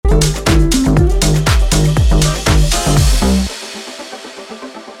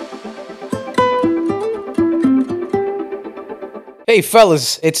Hey,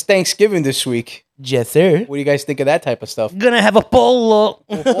 fellas, it's Thanksgiving this week. Yes, sir. What do you guys think of that type of stuff? Gonna have a polo.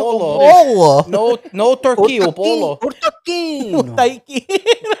 Polo. No turkey or polo. What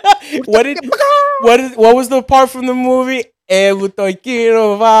was the part from the movie?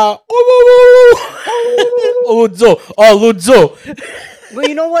 Ludzo. Well,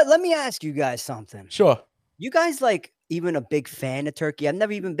 you know what? Let me ask you guys something. Sure. You guys like even a big fan of turkey? I've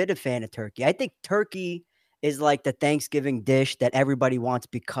never even been a fan of turkey. I think turkey is like the Thanksgiving dish that everybody wants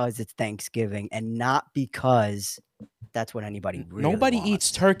because it's Thanksgiving and not because that's what anybody really Nobody wants.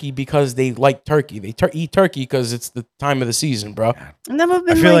 eats turkey because they like turkey. They eat turkey because it's the time of the season, bro. I've never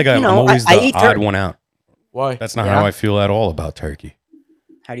been. I feel like I'm always the odd one out. Why? That's not how I feel at all about turkey.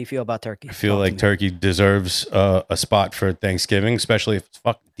 How do you feel about turkey? I feel like turkey deserves a spot for Thanksgiving, especially if it's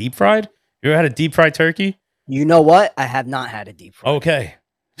fucking deep fried. You ever had a deep fried turkey? You know what? I have not had a deep fried. Okay.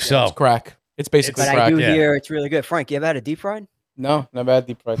 So it's crack. It's basically but crack. I do hear it's really good. Frank, you ever had a deep fried? No, never had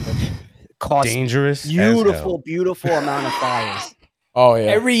deep fried turkey. Costs dangerous. beautiful amount of fires. Oh yeah.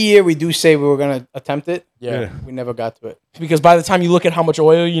 Every year we do say we were gonna attempt it. Yeah. We never got to it. Because by the time you look at how much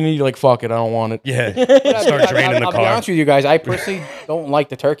oil you need, you're like, fuck it, I don't want it. Yeah. Start draining the I'll car. be honest with you guys. I personally don't like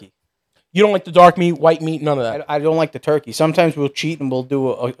the turkey. You don't like the dark meat, white meat, none of that. I don't like the turkey. Sometimes we'll cheat and we'll do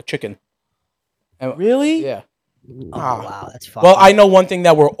a chicken. And, Really? Yeah. Oh, wow, that's fun. Well, I know one thing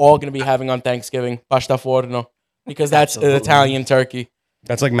that we're all going to be having on Thanksgiving, pasta forno, because that's an Italian turkey.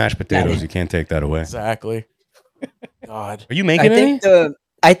 That's like mashed potatoes. You can't take that away. Exactly. God. Are you making any?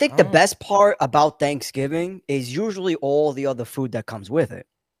 I think the best part about Thanksgiving is usually all the other food that comes with it.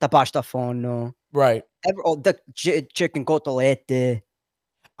 The pasta forno, Right. the chicken cotolette.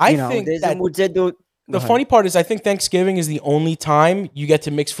 I think that the funny part is I think Thanksgiving is the only time you get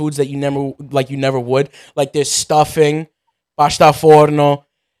to mix foods that you never would. Like there's stuffing, pasta forno,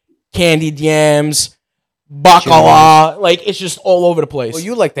 candied yams, bacala. Like it's just all over the place. Well,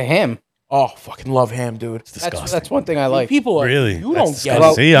 you like the ham. Oh, fucking love ham, dude. It's disgusting. That's one thing I like. People are, Really? You That's don't get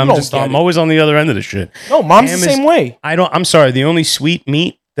disgusting. it. See, I'm always on the other end of the shit. No, mom's Ham the is- same way. I'm sorry. The only sweet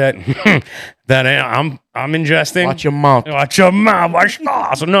meat that I'm ingesting. Watch your mouth. Watch your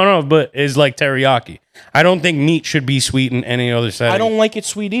mouth. No, but is like teriyaki. I don't think meat should be sweet in any other setting. I don't like it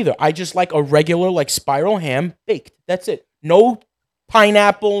sweet either. I just like a regular like spiral ham baked. That's it. No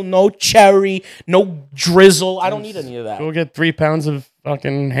pineapple, no cherry, no drizzle. I don't need any of that. Go get 3 pounds of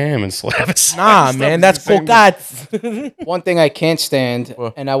fucking ham and slap it. Nah, man, that's cocat. One thing I can't stand,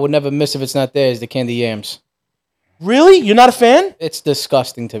 and I would never miss if it's not there, is the candy yams. Really? You're not a fan? It's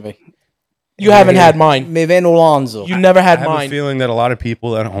disgusting to me. You haven't had mine. Me ven Alonzo. You never I had have mine. a feeling that a lot of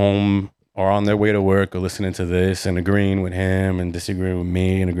people at home are on their way to work or listening to this and agreeing with him and disagreeing with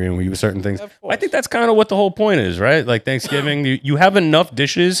me and agreeing with you with certain things. I think that's kind of what the whole point is, right? Like Thanksgiving, you have enough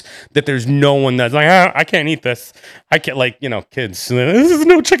dishes that there's no one that's like, I can't eat this. I can't, like, kids. This is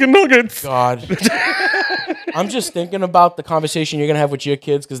no chicken nuggets. God. I'm just thinking about the conversation you're going to have with your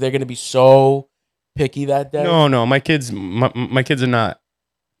kids because they're going to be so picky that day. No, my kids are not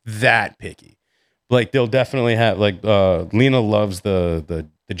that picky. Like they'll definitely have Lena loves the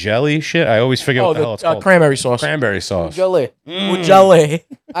jelly shit. I always forget what the hell it's called. Cranberry sauce. Cranberry sauce. Jelly. Jelly.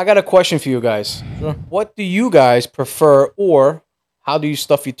 I got a question for you guys. Sure. What do you guys prefer, or how do you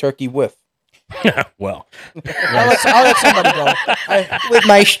stuff your turkey with? Well, I'll let somebody go. With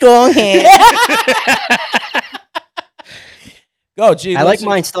my strong hand. Go, G. I like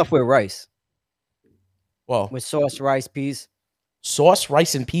mine stuffed with rice, Well, with sauce, rice, peas. sauce,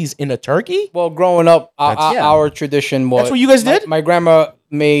 rice, and peas in a turkey? Well, growing up, That's- our tradition was... That's what you guys did? My grandma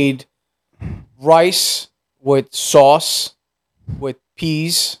made rice with sauce, with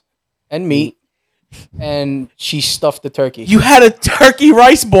peas and meat, and she stuffed the turkey. You had a turkey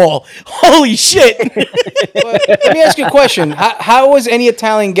rice ball. Holy shit. But let me ask you a question. How was any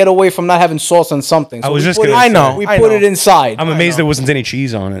Italian get away from not having sauce on something? I was we just put gonna it- I know. We put it inside. I'm amazed there wasn't any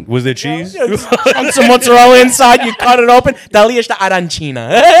cheese on it. Was there cheese? Chunks of mozzarella inside. You cut it open. Dali the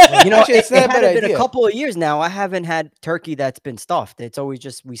arancina. You know, Actually, it's it not a bad had been a idea. couple of years now. I haven't had turkey that's been stuffed. It's always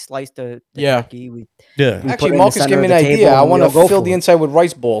just we slice the Yeah. turkey. We Yeah, put it Actually, in the Marcus center gave me of an the table idea. I and want we'll to go fill for the it. inside with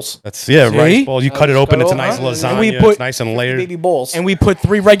rice balls. that's See? rice ball. You cut it just open. cut It's a it nice open, lasagna. and we put- It's nice and layered. Baby balls. And we put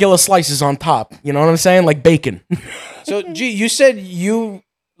 3 regular slices on top. You know what I'm saying? Like bacon. So, G, you said you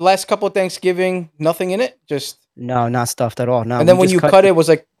last couple of Thanksgiving, nothing in it, just. No, not stuffed at all. No, And then we when just you cut it, it was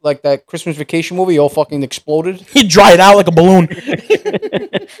like that Christmas Vacation movie, all fucking exploded. He dried out like a balloon.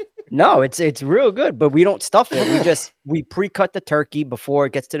 No, it's real good, but we don't stuff it. We pre-cut the turkey before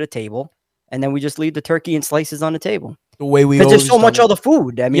it gets to the table, and then we just leave the turkey in slices on the table. The way we Because there's so always much done it. other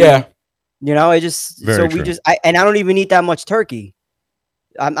food. I mean, Yeah. you know, it just Very so true. I don't even eat that much turkey.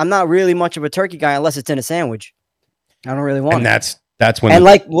 I'm not really much of a turkey guy unless it's in a sandwich. I don't really want And it. that's when. And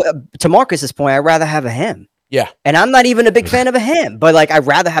like to Marcus's point, I'd rather have a ham. Yeah. And I'm not even a big fan of a ham, but like I'd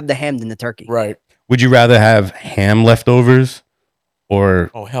rather have the ham than the turkey. Right. Would you rather have ham leftovers,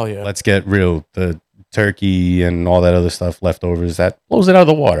 or Oh hell yeah. let's get real, the turkey and all that other stuff leftovers that blows it out of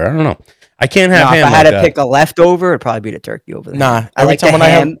the water? I don't know. I can't have ham. If I had to pick a leftover, it'd probably be the turkey over there. Nah. I like the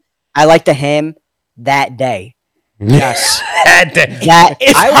ham. I like the ham that day. Yes. That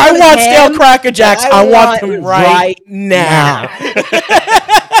if I want stale Cracker Jacks, I want them right now.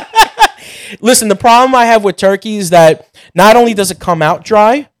 Listen, the problem I have with turkey is that not only does it come out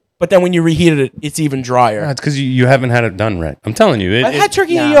dry, but then when you reheat it, it's even drier. It's because you haven't had it done right. I'm telling you. I've had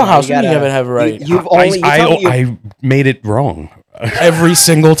turkey in your house. You haven't had it right. I made it wrong. Every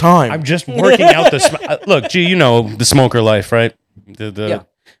single time. I'm just working out the... Look, G, you know the smoker life, right?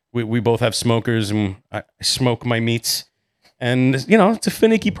 We both have smokers, and I smoke my meats. And, you know, it's a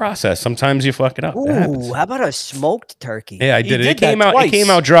finicky process. Sometimes you fuck it up. Ooh, how about a smoked turkey? Yeah, I did it. It came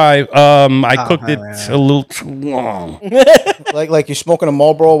out dry. I cooked it a little too long. like you're smoking a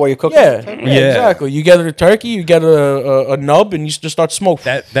Marlboro while you're cooking. Yeah, exactly. You get a turkey, you get a nub, and you just start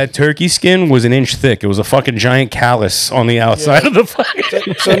smoking. That turkey skin was an inch thick. It was a fucking giant callus on the outside of the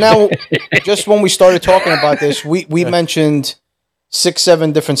fucking. So now, just when we started talking about this, we mentioned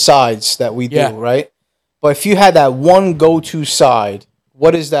 6-7 different sides that we do, right? But if you had that one go-to side,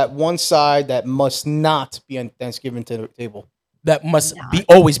 what is that one side that must not be on Thanksgiving table? That must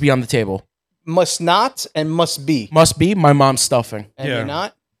always be on the table. Must not and must be. Must be my mom's stuffing. And you're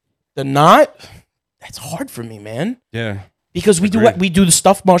not? The not? That's hard for me, man. Yeah. Because we do the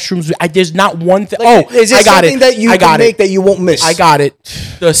stuffed mushrooms. There's not one thing. Is there something that you can make that you won't miss? I got it.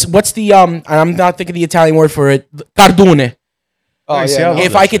 What's the I'm not thinking the Italian word for it. Cardone. Oh yeah.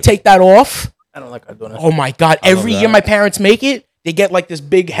 If I could take that off. I don't like cardone. Oh my god! Every year my parents make it. They get like this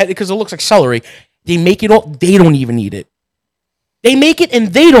big head because it looks like celery. They make it all. They don't even eat it. They make it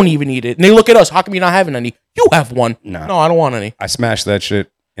and they don't even eat it. And they look at us. How come you're not having any? You have one. No, I don't want any. I smashed that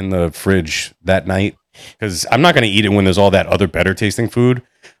shit in the fridge that night because I'm not gonna eat it when there's all that other better tasting food.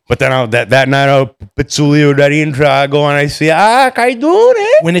 But then that night I'll pezzulio da rintrago and I say cardone.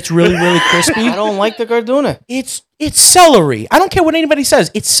 When it's really really crispy. I don't like the cardone. It's celery. I don't care what anybody says.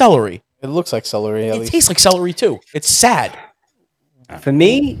 It's celery. It looks like celery. It tastes like celery too. It's sad. For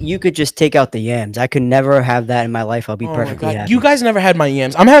me, you could just take out the yams. I could never have that in my life. I'll be perfectly happy. You guys never had my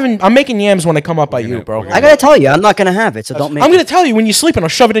yams. I'm making yams when I come up by you, bro. I gotta tell you, I'm not gonna have it, so don't make. I'm gonna tell you when you sleep and I'll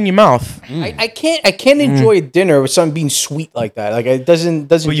shove it in your mouth. I can't enjoy a dinner with something being sweet like that. Like it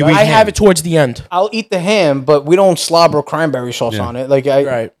doesn't. I have it towards the end. I'll eat the ham, but we don't slobber cranberry sauce on it. Like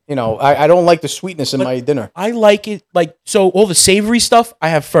I don't like the sweetness in my dinner. I like it so all the savory stuff I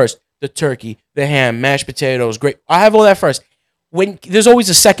have first. The turkey, the ham, mashed potatoes, great. I have all that first. When there's always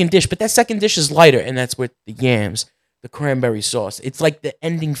a second dish, but that second dish is lighter, and that's with the yams, the cranberry sauce. It's like the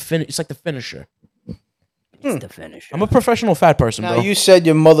ending finish. It's like the finisher. It's the finisher. I'm a professional fat person, now bro. You said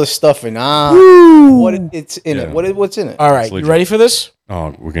your mother's stuffing. It's in it. What's in it? All right, you ready for this?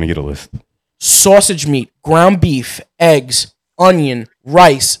 Oh, we're gonna get a list. Sausage meat, ground beef, eggs, onion,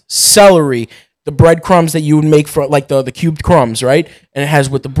 rice, celery. The breadcrumbs that you would make for like the cubed crumbs, right? And it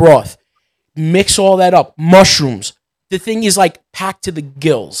has with the broth. Mix all that up. Mushrooms. The thing is like packed to the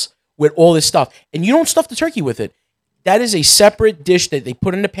gills with all this stuff. And you don't stuff the turkey with it. That is a separate dish that they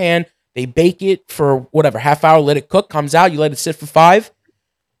put in the pan. They bake it for whatever, half hour, let it cook, comes out, you let it sit for 5.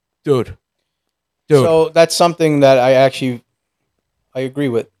 Dude. So that's something that I agree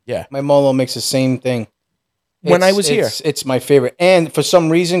with. Yeah. My mother makes the same thing. When I was here. It's my favorite. And for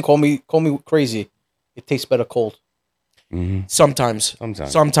some reason, call me crazy, it tastes better cold. Mm-hmm.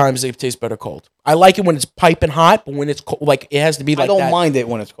 Sometimes it tastes better cold. I like it when it's piping hot, but when it's cold, like it has to be like that. I don't mind it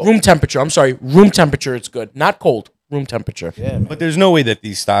when it's cold. Room temperature. I'm sorry, room temperature. It's good, not cold. Room temperature. Yeah, man. But there's no way that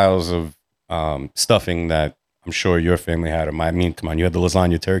these styles of stuffing that I'm sure your family had, or I mean, come on, you had the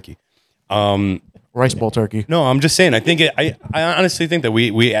lasagna turkey, rice bowl turkey. No, I'm just saying. I think I honestly think that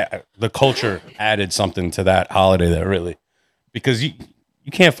we the culture added something to that holiday that really, because you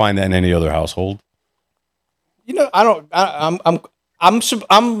can't find that in any other household. You know, I'm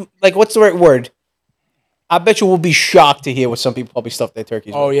like, what's the right word? I bet you will be shocked to hear what some people probably stuff their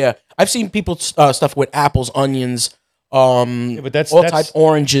turkeys with. Oh yeah, I've seen people stuff with apples, onions, but that's all types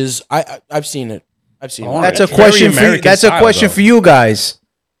oranges. I've seen it. That's a question for you. That's a question for you guys.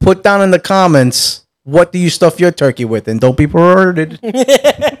 Put down in the comments, what do you stuff your turkey with, and don't be perverted.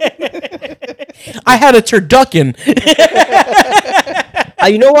 I had a turducken.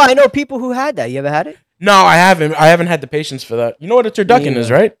 You know what? I know people who had that. You ever had it? No, I haven't. I haven't had the patience for that. You know what a turducken is,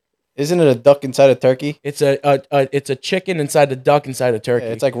 right? Isn't it a duck inside a turkey? It's a chicken inside a duck inside a turkey.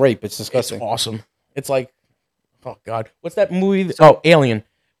 Yeah, it's like rape. It's disgusting. It's awesome. It's like Oh God, what's that movie? Alien,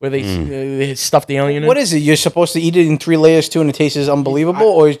 where they stuffed the alien in. What is it? You're supposed to eat it in 3 layers too, and it tastes unbelievable,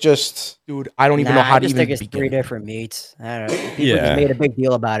 or it's just... Dude, I don't even know how to even think it's begin. 3 different meats. I don't know. People just made a big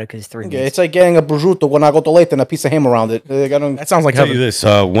deal about it because 3 meats. It's like getting a prosciutto con agotolete and a piece of ham around it. That sounds like I'll tell you this.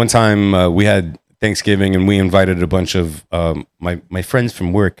 One time we had Thanksgiving and we invited a bunch of my friends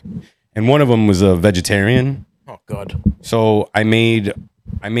from work, and one of them was a vegetarian. Oh God! So I made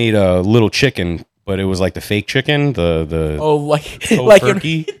a little chicken, but it was like the fake chicken, the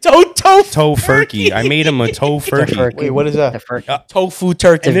tofurkey. Tofurkey. I made him a tofurkey. Wait, what is that? Tofu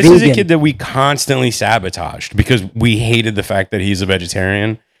turkey. And this is a kid that we constantly sabotaged because we hated the fact that he's a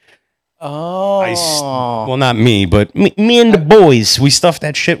vegetarian. Oh, well, not me, but me and the boys. We stuffed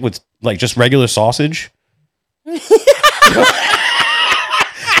that shit with like just regular sausage. Wow,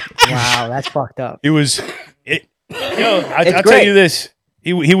 that's fucked up. I'll tell you this.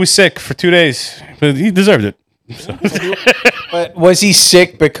 He was sick for 2 days, but he deserved it. So. But was he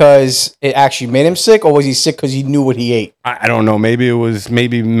sick because it actually made him sick, or was he sick because he knew what he ate? I don't know. Maybe it was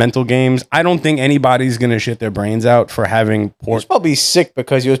mental games. I don't think anybody's gonna shit their brains out for having pork. He was probably sick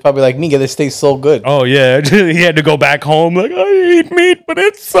because he was probably like, "Nigga, this tastes so good." Oh yeah, he had to go back home like, I eat meat, but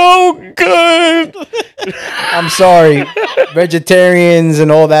it's so good. I'm sorry, vegetarians and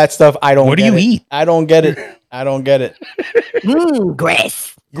all that stuff. I don't. What do you eat? I don't get it. I don't get it.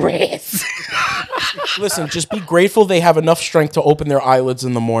 Grass. Listen, just be grateful they have enough strength to open their eyelids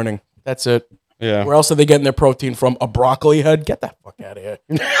in the morning. That's it. Yeah. Where else are they getting their protein from? A broccoli head? Get that fuck out of here.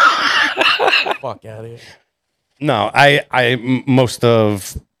 Fuck out of here. No, I most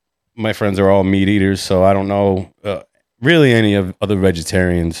of my friends are all meat eaters, so I don't know really any of other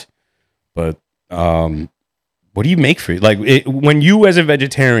vegetarians. But what do you make for you? Like when you as a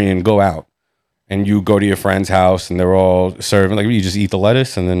vegetarian go out and you go to your friend's house and they're all serving, like you just eat the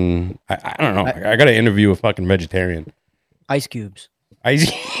lettuce and then I don't know. I got to interview a fucking vegetarian. Ice cubes.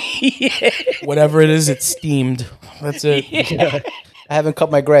 Whatever it is, it's steamed. That's it. Yeah. I haven't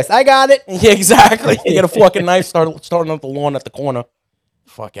cut my grass. I got it. Yeah, exactly. You get a fucking knife, starting up the lawn at the corner.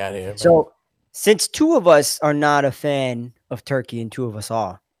 Fuck out of here. Man. So, since 2 of us are not a fan of turkey and 2 of us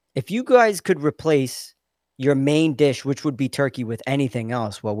are, if you guys could replace your main dish, which would be turkey, with anything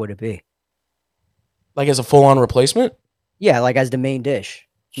else, what would it be? Like as a full-on replacement? Yeah, like as the main dish.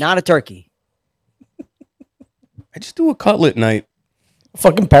 Not a turkey. I just do a cutlet night.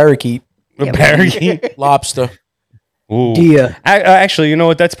 Fucking parakeet. Parakeet. Lobster. Ooh. Deer. Actually, you know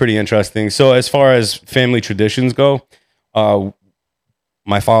what? That's pretty interesting. So as far as family traditions go,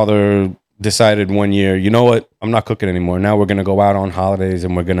 my father decided one year, you know what? I'm not cooking anymore. Now we're gonna go out on holidays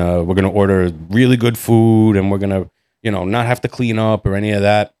and we're gonna order really good food and we're gonna, not have to clean up or any of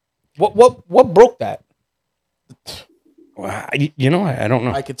that. What broke that? I don't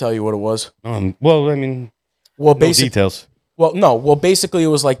know. I could tell you what it was. Details. Well, basically it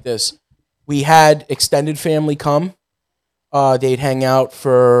was like this. We had extended family come. They'd hang out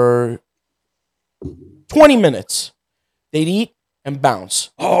for 20 minutes. They'd eat and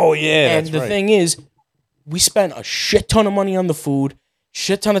bounce. Oh, yeah. And the thing is, we spent a shit ton of money on the food,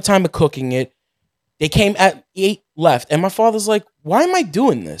 shit ton of time of cooking it. They came at 8, left. And my father's like, why am I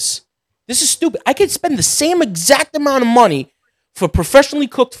doing this? This is stupid. I could spend the same exact amount of money for professionally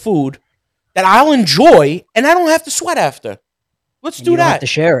cooked food that I'll enjoy, and I don't have to sweat after. Let's do that. You don't have to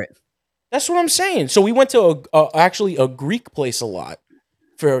share it. That's what I'm saying. So we went to actually a Greek place a lot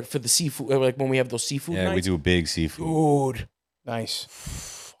for the seafood, like when we have those seafood nights. Yeah, we do big seafood. Dude.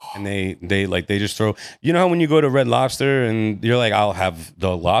 Nice. And they just throw, how when you go to Red Lobster and you're like, I'll have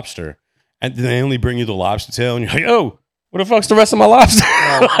the lobster. And they only bring you the lobster tail and you're like, oh, what the fuck's the rest of my lobster?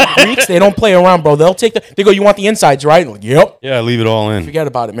 Greeks, they don't play around, bro. They'll they go, you want the insides, right? Like, yep. Yeah, leave it all in. Forget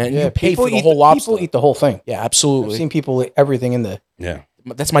about it, man. Yeah, you pay for the whole lobster. People eat the whole thing. Yeah, absolutely. I've seen people eat everything in there. Yeah.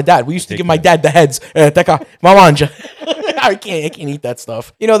 That's my dad. We used to give my dad the heads. I can't eat that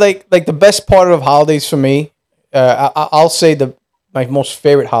stuff. Like the best part of holidays for me, I'll say my most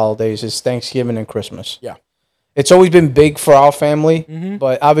favorite holidays is Thanksgiving and Christmas. Yeah. It's always been big for our family,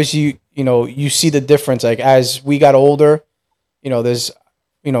 but obviously, you see the difference. Like as we got older, there's,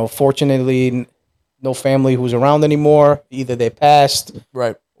 fortunately no family who's around anymore. Either they passed,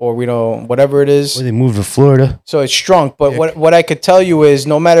 right, or whatever it is. Or they moved to Florida. So it's shrunk. But what I could tell you is,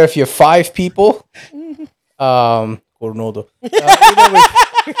 no matter if you're 5 people,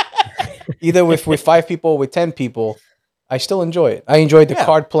 either with 5 people or with 10 people, I still enjoy it. I enjoyed the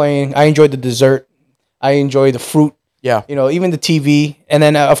card playing. I enjoyed the dessert. I enjoy the fruit. Yeah. Even the TV. And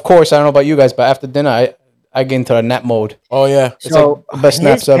then, of course, I don't know about you guys, but after dinner, I get into a nap mode. Oh, yeah. It's so like the best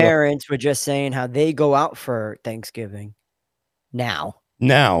naps ever. Parents were just saying how they go out for Thanksgiving now.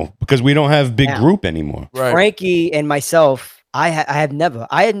 now because we don't have big group anymore. Right. Frankie and myself, I had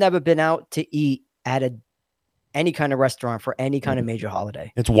never been out to eat at any kind of restaurant for any kind of major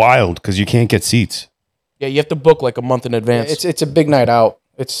holiday. It's wild because you can't get seats. Yeah, you have to book like a month in advance. It's a big night out.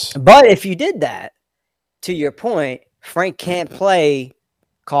 But if you did that, to your point, Frank can't play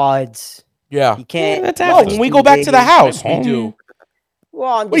cards. Yeah, he can't. No, when we go back to the house, we do.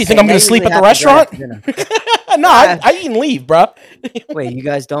 Well, what do you think? I'm going to sleep at the restaurant? No, I eat and leave, bro. Wait, you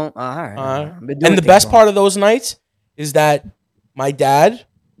guys don't? All right. And the best part of those nights is that my dad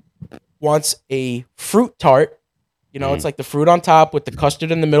wants a fruit tart. You know, it's like the fruit on top with the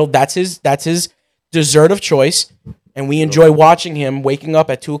custard in the middle. That's his dessert of choice. And we enjoy watching him waking up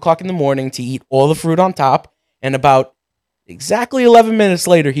at 2:00 in the morning to eat all the fruit on top. And about exactly 11 minutes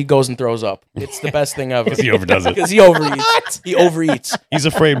later, he goes and throws up. It's the best thing ever. Because he overdoes it. Because he overeats. He overeats. He's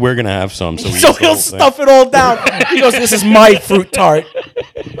afraid we're going to have some. So he'll stuff it all down. He goes, this is my fruit tart.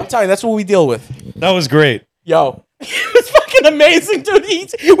 I'm telling you, that's what we deal with. That was great. Yo. It's fucking amazing, dude.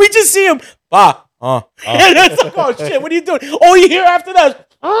 We just see him. And it's like, oh, shit, what are you doing? All you hear after that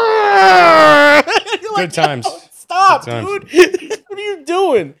is, good times. Stop, dude. What are you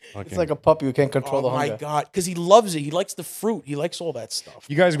doing? Okay. It's like a puppy who can't control the hunger. Oh, my God. Because he loves it. He likes the fruit. He likes all that stuff.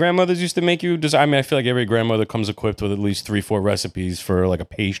 You guys' grandmothers used to make you... I feel like every grandmother comes equipped with at least 3-4 recipes for like a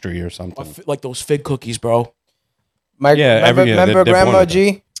pastry or something. Like those fig cookies, bro. Remember Grandma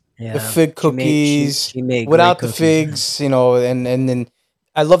G? Yeah. The fig cookies. She made without the cookies. figs, you know, and then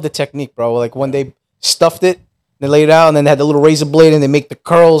I love the technique, bro. Like when they stuffed it, they laid it out, and then they had the little razor blade, and they make the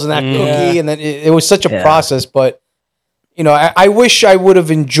curls in that cookie, and then it was such a process. But you know, I wish I would have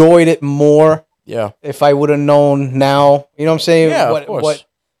enjoyed it more. Yeah, if I would have known now, you know what I'm saying? Yeah, of course.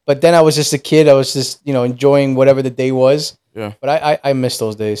 But then I was just a kid. I was just enjoying whatever the day was. Yeah. But I miss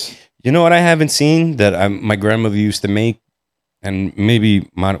those days. You know what I haven't seen that my grandmother used to make, and maybe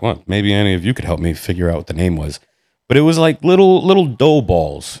any of you could help me figure out what the name was. But it was like little dough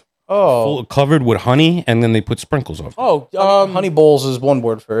balls. Covered with honey, and then they put sprinkles over. Honey bowls is one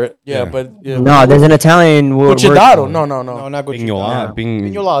word for it. Yeah, but no, there's an Italian word. Cucciadato. No, not Pignolata.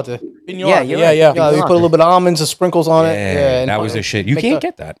 Pignolata. Yeah. You put a little bit of almonds and sprinkles on it. Yeah, that was the shit. You can't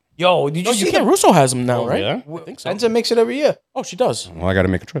get that. Yo, did you see that? Russo has them now, right? Yeah, I think so. Enza makes it every year. Oh, she does. Well, I got to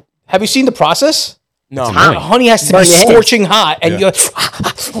make a trip. Have you seen the process? No. Honey has to be scorching hot, and you're.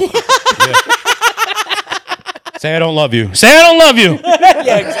 Say I don't love you. Say I don't love you.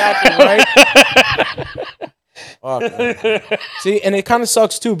 Yeah, exactly, right? See, and it kind of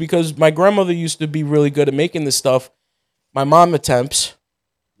sucks too because my grandmother used to be really good at making this stuff. My mom attempts.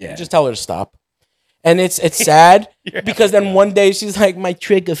 Yeah. Just tell her to stop. And it's sad because then one day she's like, my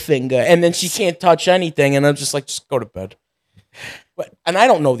trigger finger, and then she can't touch anything, and I'm just like, just go to bed. And I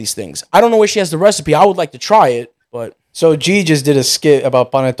don't know these things. I don't know where she has the recipe. I would like to try it, but so G just did a skit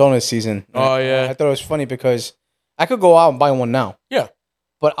about panettone season. Oh yeah, I thought it was funny because I could go out and buy one now. Yeah,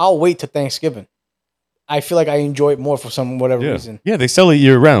 but I'll wait till Thanksgiving. I feel like I enjoy it more for whatever reason. Yeah, they sell it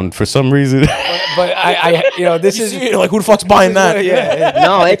year round for some reason. but I this is like who the fuck's buying that? Yeah.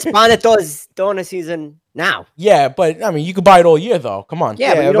 No, it's panettone season now. Yeah, but I mean, you could buy it all year though. Come on.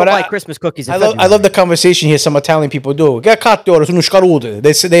 Yeah, but you don't buy Christmas cookies. I love the conversation here. Some Italian people do.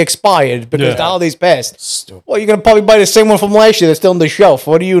 They say they expired because the holidays passed. Stupid. Well, you're gonna probably buy the same one from last year that's still on the shelf.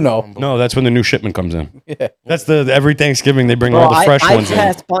 What do you know? No, that's when the new shipment comes in. Yeah, that's every Thanksgiving they bring all the fresh ones in.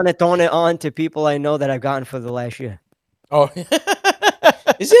 I pass panettone on to people I know that I've gotten for the last year. Oh,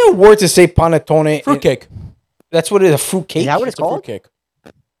 is there a word to say panettone? Fruitcake. That's what it is. A fruitcake. Is that what it's called? Fruitcake.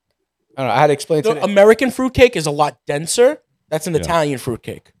 I don't know. I had to explain to American fruitcake is a lot denser. That's an Italian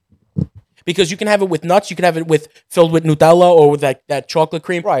fruitcake. Because you can have it with nuts, you can have it filled with Nutella or with that chocolate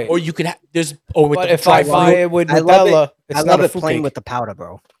cream, right? Or you could with but the if I buy it with Nutella, I love it plain with the powder,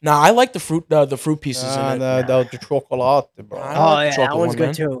 bro. Nah, I like the fruit pieces in it. The chocolate, bro. Oh yeah, that one's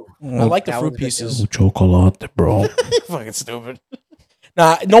good too. I like the fruit pieces. Chocolate, bro. Fucking stupid.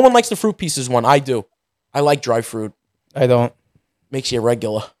 Nah, no one likes the fruit pieces one. I do. I like dry fruit. I don't. Makes you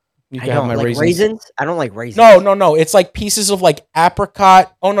irregular. You I can don't have my like raisins. I don't like raisins. No. It's like pieces of like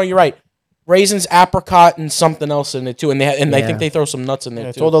apricot. Oh no, you're right. Raisins, apricot, and something else in it too. And I think they throw some nuts in there too.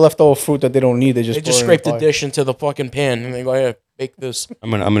 It's all the leftover fruit that they don't need. They just scrape the dish into the fucking pan and they go, "Here, bake this."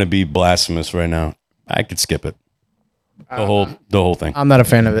 I'm gonna be blasphemous right now. I could skip it. The whole thing. I'm not a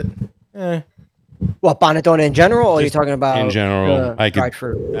fan of it. What, panettone in general, or are you talking about in general? dried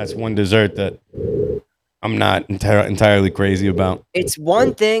fruit? That's one dessert that I'm not entirely crazy about. It's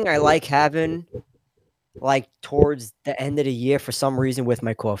one thing I like having, like towards the end of the year for some reason with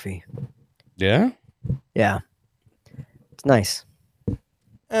my coffee. Yeah? Yeah. It's nice.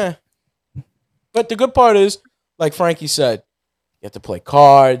 But the good part is, like Frankie said, You have to play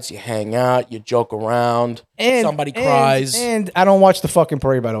cards. You hang out. You joke around. And somebody cries. And I don't watch the fucking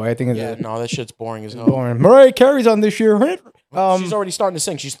parade, by the way. I think it's no, that shit's boring as hell. Boring. Mariah Carey's on this year. She's already starting to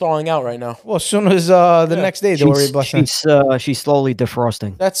sing. She's thawing out right now. Well, as soon as the next day, they'll already bless her. She's slowly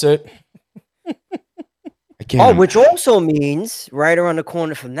defrosting. That's it. Which also means right around the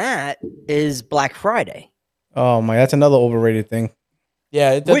corner from that is Black Friday. Oh my, that's another overrated thing.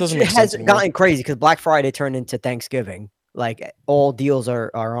 Yeah, that doesn't make sense has gotten crazy because Black Friday turned into Thanksgiving. Like all deals are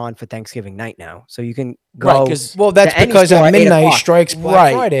on for Thanksgiving night now, so you can go. Right, well, that's because at midnight strikes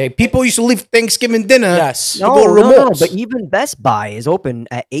Black Friday. People used to leave Thanksgiving dinner. Yes, no, but even Best Buy is open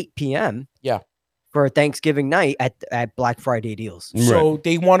at 8 p.m. Yeah, for Thanksgiving night at Black Friday deals. So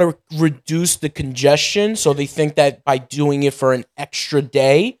they want to reduce the congestion. So they think that by doing it for an extra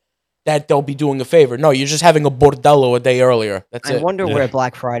day, that they'll be doing a favor. No, you're just having a bordello a day earlier. That's it. I wonder where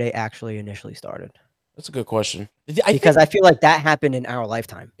Black Friday actually initially started. That's a good question. Because I feel like that happened in our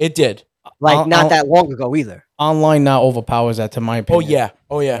lifetime. It did. Like not that long ago either. Online now overpowers that, to my opinion.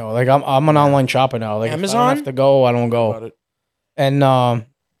 Oh yeah. You know, like I'm an online shopper now. Like Amazon, if I don't have to go, I don't go. And I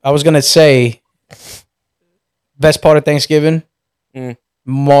was gonna say, best part of Thanksgiving,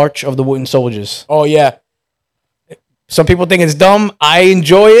 March of the Wooden Soldiers. Oh yeah. Some people think it's dumb. I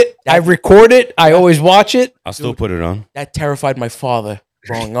enjoy it. I record it. I always watch it. I'll still put it on. That terrified my father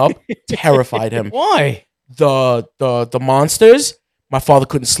growing up. Terrified him. Why? The monsters. My father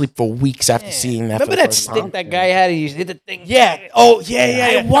couldn't sleep for weeks after seeing that. Remember that stick that guy had? He did the thing. Yeah. Oh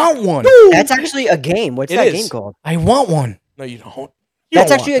yeah. I want one. That's actually a game. What's that game called? I want one. No, you don't.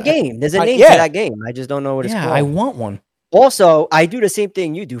 That's actually a game. There's a name for that game. I just don't know what it's called. I want one. Also, I do the same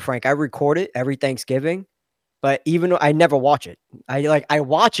thing you do, Frank. I record it every Thanksgiving, but even though I never watch it, I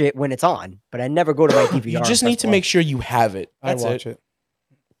watch it when it's on, but I never go to my DVR. You just need to make sure you have it. That's I watch it.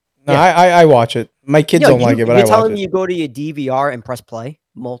 No, I watch it. My kids don't like it, but I watch it. You're telling me you go to your DVR and press play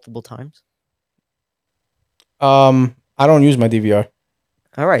multiple times? I don't use my DVR.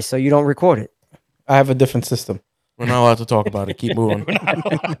 All right, so you don't record it. I have a different system. We're not allowed to talk about it. Keep moving.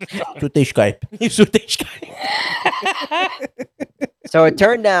 Tutti Skype. So it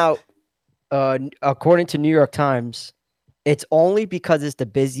turned out, according to New York Times, it's only because it's the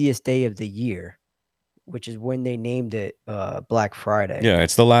busiest day of the year, which is when they named it Black Friday. Yeah,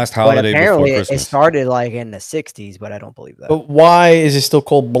 it's the last holiday before Christmas. It started like in the 60s, but I don't believe that. But why is it still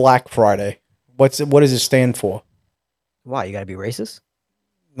called Black Friday? What does it stand for? Why? You got to be racist?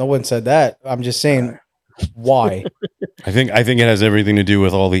 No one said that. I'm just saying why. I think it has everything to do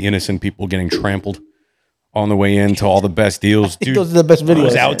with all the innocent people getting trampled on the way into all the best deals. Dude, those are the best videos.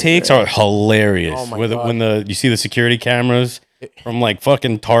 Those outtakes are hilarious. Oh when you see the security cameras from like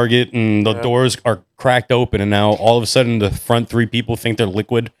fucking Target and the doors are cracked open, and now all of a sudden the front three people think they're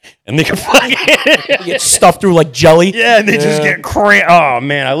liquid and they can fucking get stuffed through like jelly. Yeah, and they just get cramped. Oh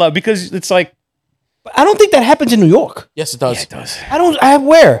man, I love it because it's like. I don't think that happens in New York. Yes, it does. Yeah, it does. I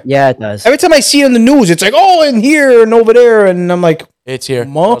where? Yeah, it does. Every time I see it on the news, it's like, oh, in here and over there, and I'm like, it's here.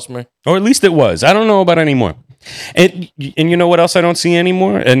 Trust me. Or at least it was. I don't know about anymore. And you know what else I don't see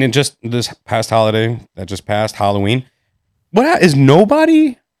anymore? And it just this past holiday that just passed, Halloween. What is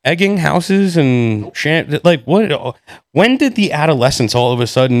nobody egging houses and like what? When did the adolescents all of a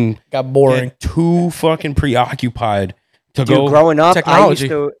sudden got boring, get too fucking preoccupied? Growing up,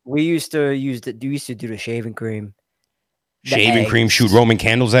 we used to do the shaving cream. Shaving cream, shoot Roman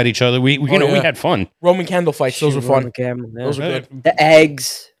candles at each other. We had fun. Roman candle fights, those were fun. Those were good. The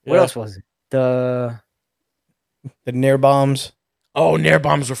eggs. What else was it? The Nair bombs. Oh, Nair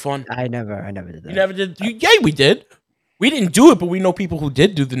bombs were fun. I never did that. You never did? Yeah, we did. We didn't do it, but we know people who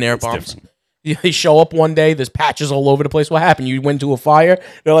did do the Nair bombs. They show up one day, there's patches all over the place. What happened? You went to a fire?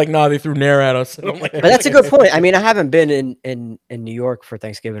 They're like, nah, they threw Nair at us. Like, but that's a good point. I mean, I haven't been in New York for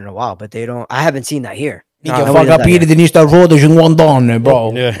Thanksgiving in a while, but I haven't seen that here. Bro. Yeah.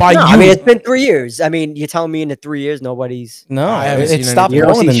 I mean, it's been 3 years. I mean, you're telling me in the 3 years, nobody's... No, it stopped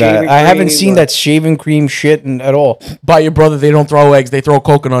growing than that. I haven't seen that shaving cream shit at all. By your brother, they don't throw eggs, they throw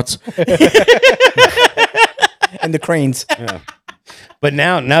coconuts. And the cranes. Yeah. But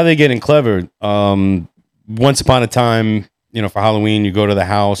now they're getting clever. Once upon a time, for Halloween, you go to the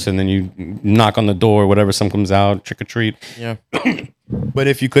house and then you knock on the door, whatever, someone comes out, trick or treat. Yeah. But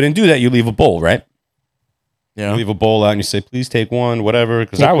if you couldn't do that, you leave a bowl, right? Yeah. You leave a bowl out and you say, please take one, whatever.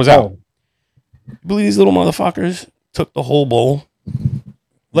 Because I was out. You believe these little motherfuckers took the whole bowl?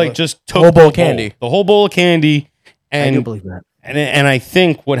 Like just took the whole bowl of candy. The whole bowl of candy. And, I do believe that. And I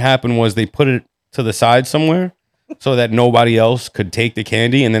think what happened was they put it to the side somewhere so that nobody else could take the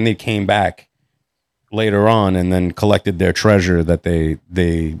candy. And then they came back later on and then collected their treasure that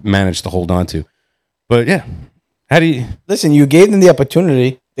they managed to hold on to. But yeah, How do you listen? You gave them the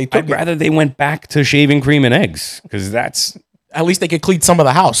opportunity. They took I'd rather they went back to shaving cream and eggs because that's at least they could clean some of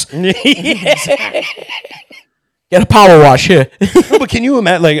the house. Get a power wash here. No, but can you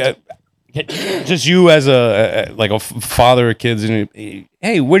imagine, like, just you as a father of kids, and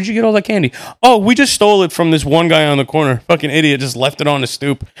hey, where did you get all that candy? Oh, we just stole it from this one guy on the corner. Fucking idiot, just left it on the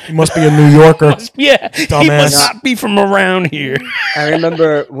stoop. He must be a New Yorker. Yeah, dumbass. He must not be from around here. I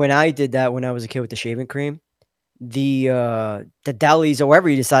remember when I did that when I was a kid with the shaving cream. The delis or wherever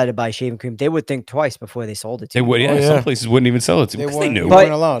you decided to buy shaving cream, they would think twice before they sold it to you. They would, yeah. Some places wouldn't even sell it to because they knew.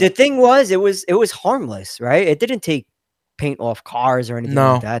 But the thing was, it was harmless, right? It didn't take paint off cars or anything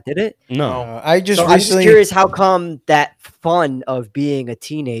like that, did it? No. I'm just curious how come that fun of being a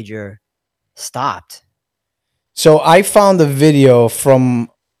teenager stopped. So I found a video from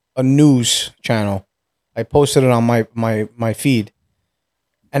a news channel. I posted it on my feed,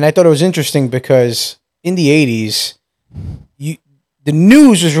 and I thought it was interesting because in the 80s, the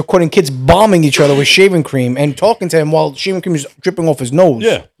news was recording kids bombing each other with shaving cream and talking to him while shaving cream was dripping off his nose.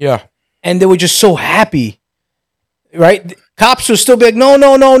 Yeah. Yeah. And they were just so happy, right? The cops would still be like,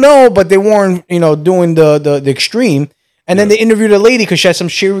 no, but they weren't, doing the extreme. And then they interviewed a lady because she had some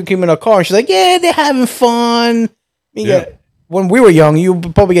shaving cream in her car. And she's like, yeah, they're having fun. When we were young, you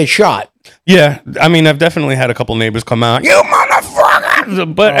probably get shot. Yeah, I mean, I've definitely had a couple neighbors come out, you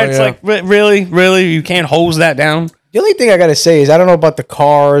motherfucker! But it's like, really, you can't hose that down? The only thing I got to say is I don't know about the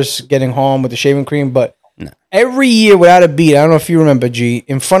cars getting home with the shaving cream, but every year without a beat, I don't know if you remember, G,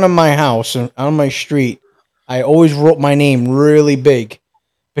 in front of my house, on my street, I always wrote my name really big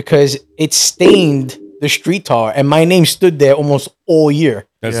because it stained the street tar, and my name stood there almost all year.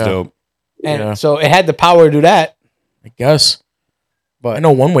 That's dope. And so it had the power to do that. I guess. But I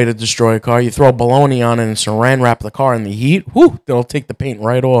know one way to destroy a car. You throw bologna on it and saran wrap the car in the heat. Whoo, that'll take the paint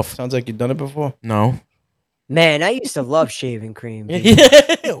right off. Sounds like you've done it before. No. Man, I used to love shaving cream.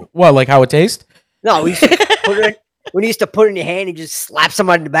 What, like how it tastes? No, we used to when you used to put it in your hand and just slap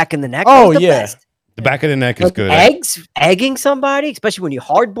somebody in the back of the neck. Oh, best. The back of the neck is good. Egging somebody, especially when you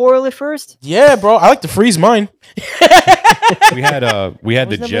hard boil it first. Yeah, bro. I like to freeze mine. We had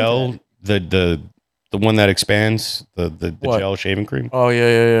the gel, the one that expands, the gel shaving cream. Oh,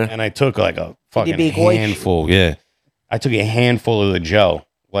 yeah. And I took like a fucking handful. Yeah. I took a handful of the gel.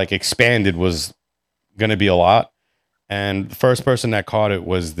 Like expanded was going to be a lot. And the first person that caught it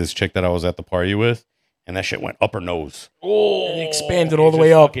was this chick that I was at the party with. And that shit went up her nose. Oh, it expanded all the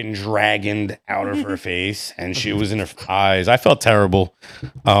way up. Fucking dragged out of her face. And she was in her eyes. I felt terrible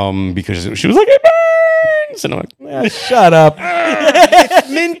because she was like, it burns. And I'm like, shut up. It's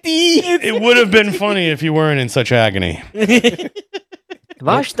minty. It would have been funny if you weren't in such agony.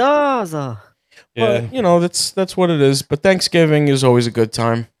 Vashtaza. Yeah. But, that's what it is. But Thanksgiving is always a good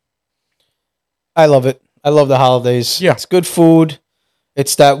time. I love it. I love the holidays. Yeah. It's good food.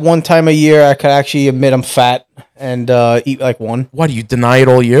 It's that one time a year I could actually admit I'm fat and eat like one. Why, do you deny it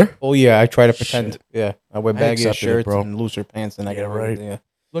all year? Oh, yeah. I try to pretend. Shit. Yeah. I wear baggy shirts bro. and looser pants and I get right. Yeah.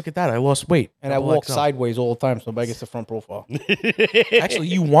 Look at that. I lost weight. And I walk sideways all the time, so nobody gets the front profile. Actually,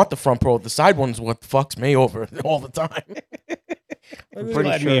 you want the front profile. The side one's what fucks me over all the time. I'm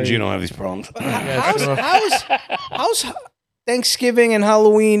pretty sure means you don't have these problems. How's Thanksgiving and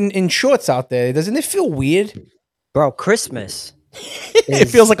Halloween in shorts out there? Doesn't it feel weird? Bro, Christmas. It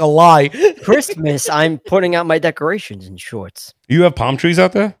feels like a lie. Christmas, I'm putting out my decorations in shorts. You have palm trees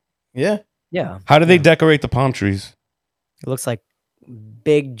out there? Yeah. Yeah. How do they decorate the palm trees? It looks like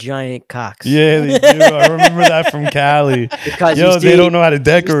big giant cocks. Yeah, they do. I remember that from Cali. Because they don't know how to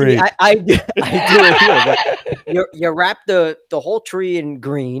decorate. I do it here. You wrap the whole tree in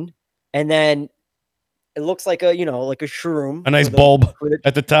green, and then it looks like a like a shroom. A nice bulb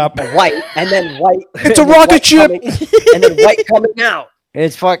at the top. White, and then white. It's a rocket ship. And then white coming out.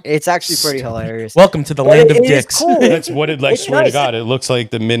 It's actually pretty hilarious. Welcome to the land of dicks. Cool. That's what it like. Swear to God, it looks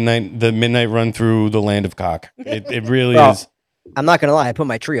like the midnight run through the land of cock. It really is. I'm not gonna lie. I put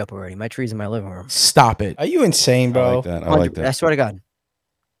my tree up already. My tree's in my living room. Stop it. Are you insane, bro? I like that. I swear to God.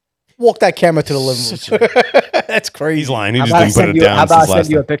 Walk that camera to the living room. That's crazy. He's lying. He just didn't put it down. How about I send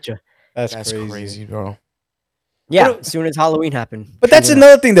you a picture? That's crazy, bro. Yeah, as soon as Halloween happened. But that's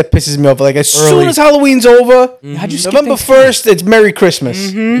another thing that pisses me off. Like, as soon as Halloween's over, November 1st, it's Merry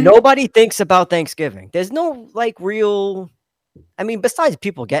Christmas. Mm-hmm. Nobody thinks about Thanksgiving. There's no, real... I mean, besides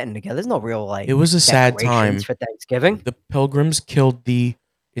people getting together, there's no real, It was a sad time. For Thanksgiving. The Pilgrims killed the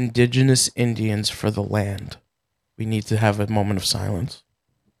indigenous Indians for the land. We need to have a moment of silence.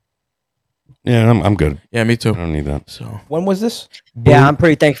 Yeah, I'm good. Yeah, me too. I don't need that. So when was this? Yeah, I'm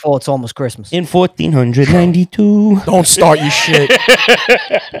pretty thankful it's almost Christmas. In 1492. Don't start your shit.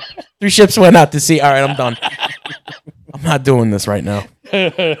 3 ships went out to sea. All right, I'm done. I'm not doing this right now.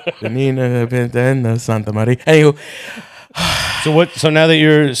 Santa Maria. Anywho. So now that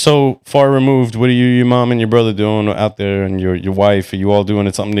you're so far removed, what are your mom and your brother doing out there, and your wife? Are you all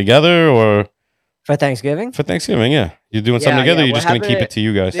doing something together, or for Thanksgiving? For Thanksgiving, yeah, you're doing something together. You're just gonna keep it to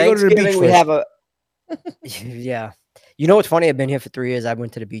you guys. Thanksgiving, we have a. Yeah, you know what's funny? I've been here for 3 years. I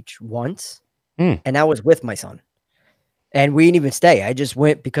went to the beach once, and that was with my son. And we didn't even stay. I just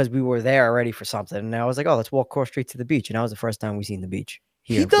went because we were there already for something. And I was like, oh, let's walk across street to the beach. And that was the first time we seen the beach.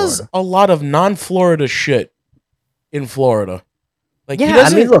 He does Florida. A lot of non-Florida shit in Florida. Like, yeah,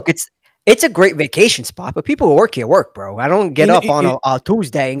 I mean, look, it's a great vacation spot, but people who work here work, bro. I don't get up on a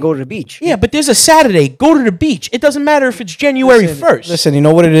Tuesday and go to the beach. Yeah, but there's a Saturday. Go to the beach. It doesn't matter if it's January 1st. Listen, you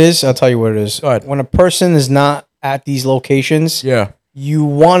know what it is? I'll tell you what it is. When a person is not at these locations, you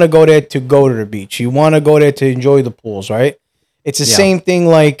want to go there to go to the beach. You want to go there to enjoy the pools, right? It's the same thing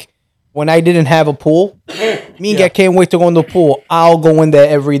like when I didn't have a pool. Me and Gak can't wait to go in the pool. I'll go in there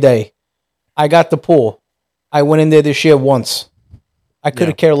every day. I got the pool. I went in there this year once. I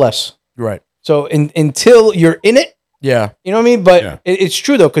couldn't care less. Right. So until you're in it, you know what I mean? But it's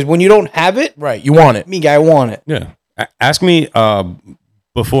true, though, because when you don't have it, you want it. Me, guy, I want it. Yeah. Ask me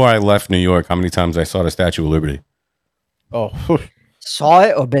before I left New York how many times I saw the Statue of Liberty. Oh. Saw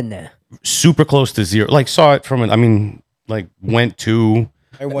it or been there? Super close to zero. Like, saw it from it. I mean, like, went to.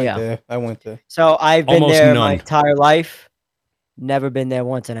 I went there. So I've been there my entire life. Never been there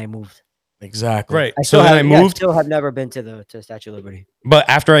once, and I moved. Exactly. Right. So then I moved. I still have never been to the Statue of Liberty. But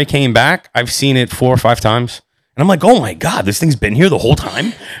after I came back, I've seen it 4 or 5 times. And I'm like, oh my God, this thing's been here the whole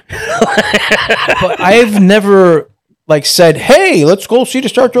time. But I've never said, hey, let's go see the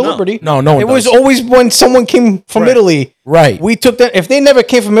Statue of Liberty. No. It was always when someone came from Italy. Right. We took that. If they never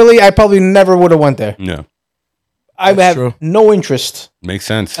came from Italy, I probably never would have went there. No. I have no interest. Makes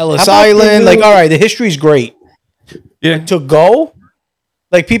sense. Ellis Island, all right, the history's great. Yeah. To go,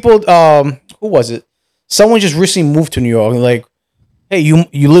 people, who was it? Someone just recently moved to New York. And like, hey,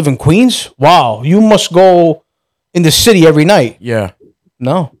 you live in Queens? Wow, you must go in the city every night. Yeah.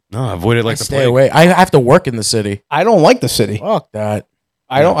 No, avoid it like the plague. Away. I have to work in the city. I don't like the city. Fuck that.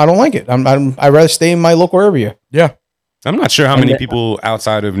 I don't like it. I'd rather stay in my local area. Yeah. I'm not sure how many people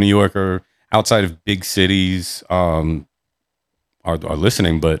outside of New York or outside of big cities are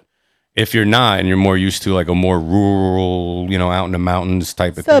listening, but if you're not and you're more used to a more rural, out in the mountains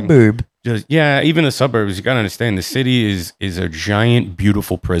type of suburb. Just even the suburbs, you gotta understand the city is a giant,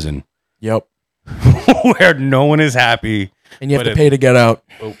 beautiful prison. Yep. Where no one is happy. And you have to pay to get out.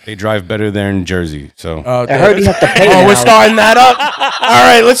 They drive better there in Jersey. So I heard you have to pay. We're starting that up. All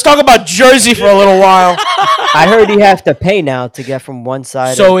right, let's talk about Jersey for a little while. I heard you have to pay now to get from one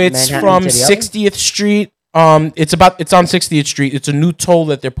side. So it's from 60th Street. It's on 60th Street. It's a new toll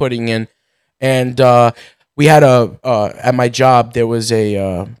that they're putting in, and we had at my job there was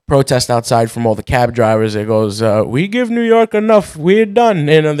a protest outside from all the cab drivers. It goes, "We give New York enough. We're done,"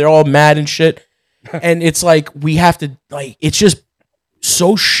 and they're all mad and shit. And it's like we have to it's just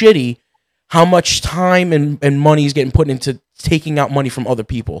so shitty how much time and money is getting put into taking out money from other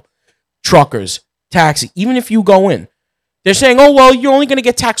people, truckers, taxi. Even if you go in, they're saying, oh, well, you're only going to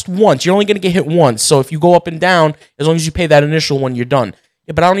get taxed once. You're only going to get hit once. So if you go up and down, as long as you pay that initial one, you're done.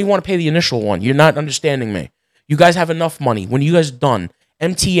 Yeah, but I don't even want to pay the initial one. You're not understanding me. You guys have enough money. When you guys done,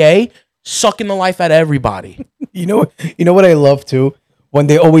 MTA, sucking the life out of everybody. You know what I love, too? When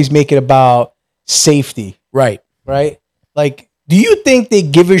they always make it about safety. Right. Like, do you think they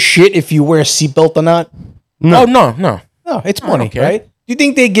give a shit if you wear a seatbelt or not? No. No, it's money, right? Do you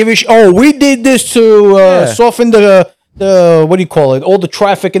think they give a shit? Oh, we did this to soften the what do you call it? All the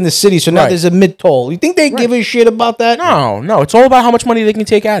traffic in the city, so now there's a mid-toll. You think they give a shit about that? No. It's all about how much money they can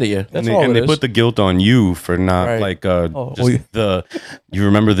take out of you. That's all and it they is. put the guilt on you for not you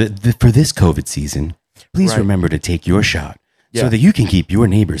remember for this COVID season, please remember to take your shot so that you can keep your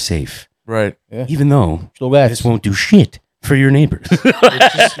neighbors safe. Right. Yeah. Even though this won't do shit for your neighbors.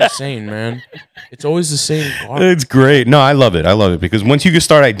 It's just insane, man. It's always the same. It's great. No, I love it because once you can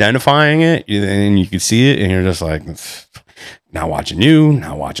start identifying it and you can see it and you're just like, not watching you,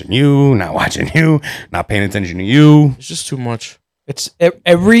 not paying attention to you. It's just too much. It's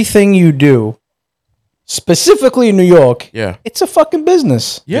everything you do, specifically in New York. Yeah. It's a fucking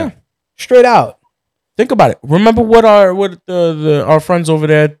business. Yeah. Straight out. Think about it. Remember what our friends over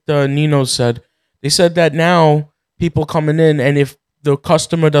there at Nino's said? They said that now people coming in, and if the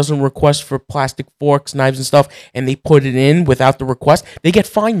customer doesn't request for plastic forks, knives, and stuff, and they put it in without the request, they get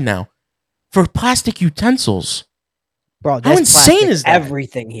fined now for plastic utensils. Bro, how insane is that?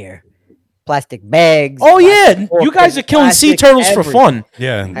 Everything here. plastic bags. Oh yeah, you guys are killing sea turtles for fun.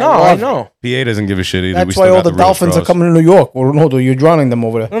 Yeah, no, I know. PA doesn't give a shit either. That's why all the dolphins are coming to New York. Well, no, you're drowning them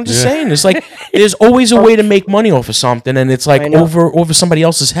over there. I'm just saying, it's like there's always a way to make money off of something, and it's like over somebody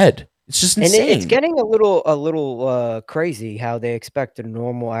else's head. It's just insane. And it's getting a little crazy how they expect a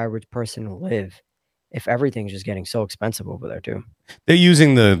normal average person to live if everything's just getting so expensive over there too. They're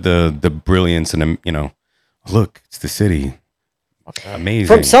using the brilliance and look, it's the city. Amazing.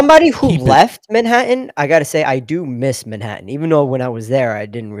 From somebody who left Manhattan, I gotta say I do miss Manhattan. Even though when I was there, I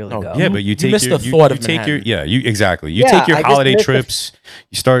didn't really go. Yeah, but you miss the thought of Manhattan. Exactly. You take your holiday trips.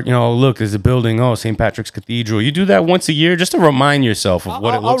 You start, look, there's a building. Oh, St. Patrick's Cathedral. You do that once a year just to remind yourself of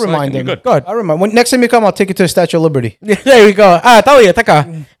what it looks like. I'll remind him. Good. I'll remind. Next time you come, I'll take you to the Statue of Liberty. There we go.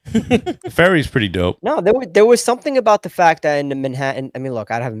 The ferry's pretty dope. No, there was something about the fact that in Manhattan. I mean,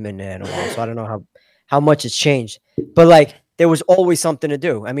 look, I haven't been there in a while, so I don't know how much it's changed. But like, there was always something to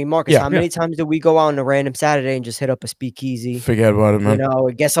do. I mean, Marcus, how many times did we go out on a random Saturday and just hit up a speakeasy? Forget about it, man.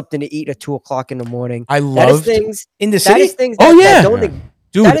 Get something to eat at 2:00 in the morning. I love things in the city. That is things that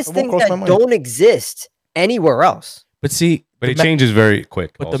don't exist anywhere else. But see, it changes very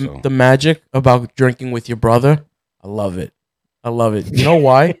quick. But the magic about drinking with your brother, I love it. I love it. You know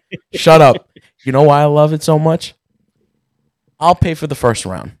why? Shut up. You know why I love it so much? I'll pay for the first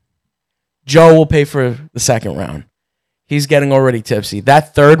round. Joe will pay for the second round. He's getting already tipsy.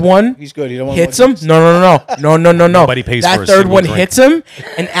 That third one, he's good. You don't want hits him. No. Nobody pays that for a third one drink. hits him,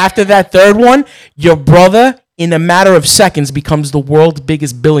 and after that third one, your brother, in a matter of seconds, becomes the world's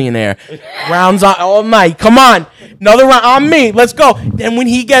biggest billionaire. Rounds on all night. Come on, another round on me. Let's go. Then when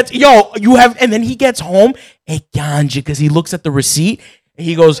he gets and then he gets home, because he looks at the receipt and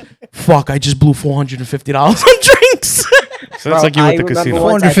he goes, "Fuck! I just blew $450 on drinks." So that's like you at the casino.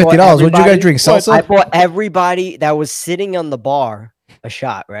 $450. What'd you guys drink? Salsa? I bought everybody that was sitting on the bar a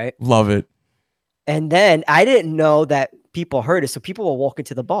shot, right? Love it. And then I didn't know that people heard it, so people were walking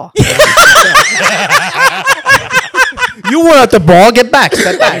to the bar. You were at the bar. Get back.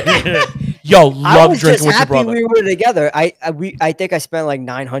 Step back. Yo, love drinking with your brother. We were together. I think I spent like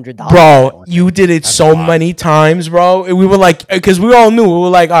 $900. Bro, you did it so many times, bro. We were like, because we all knew. We were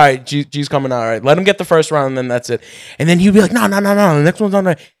like, all right, G's coming out. All right, let him get the first round, and then that's it. And then he'd be like, no. The next one's on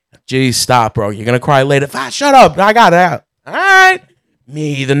the. G, stop, bro. You're gonna cry later. Shut up. I got it out. All right.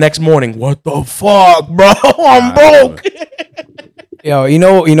 Me, the next morning. What the fuck, bro? I'm broke. Yo, you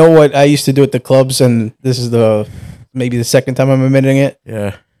know what I used to do at the clubs, and this is maybe the second time I'm admitting it.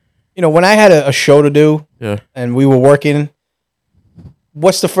 Yeah. When I had a show to do, and we were working,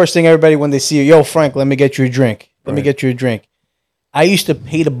 what's the first thing everybody when they see you? Yo, Frank, let me get you a drink. Let me get you a drink. I used to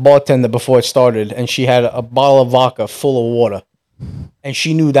pay the bartender before it started, and she had a bottle of vodka full of water, and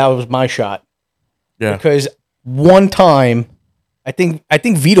she knew that was my shot. Yeah. Because one time, I think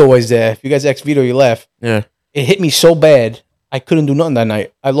Vito was there. If you guys ex Vito, you left. Yeah. It hit me so bad. I couldn't do nothing that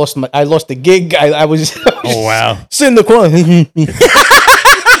night. I lost the gig. I was oh wow, sitting in the corner.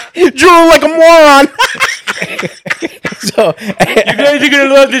 Drooling like a moron. So you guys are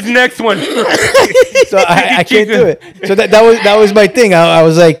gonna love this next one. So I can't do it. So that was my thing. I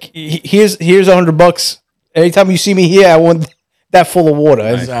was like, here's $100. Anytime you see me here, I want that full of water.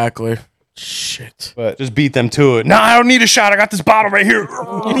 Exactly. Shit. But just beat them to it. No, I don't need a shot. I got this bottle right here.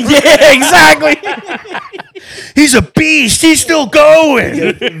 Yeah, exactly. He's a beast. He's still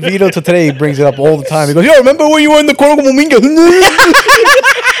going. Vito to today brings it up all the time. He goes, yo, remember when you were in the corner with Mominga?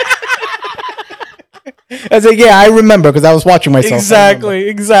 I was like, yeah, I remember because I was watching myself.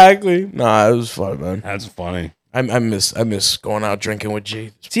 Exactly. Nah, it was fun, man. That's funny. I miss going out drinking with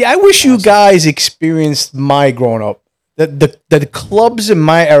G. See, I wish you guys experienced my growing up. The clubs in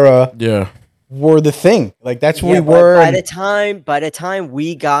my era were the thing. Like that's where we were. By the time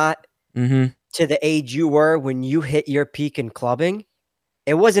we got to the age you were when you hit your peak in clubbing,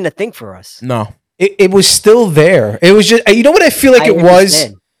 it wasn't a thing for us. No. It was still there. It was just, you know what I feel like it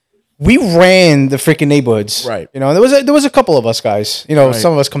was? We ran the freaking neighborhoods. Right. There was a couple of us guys.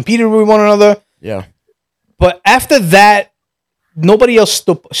 Some of us competed with one another. Yeah. But after that, nobody else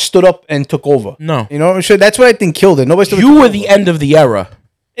stood up and took over. No. So that's what I think killed it. Nobody stood You were the end of the era.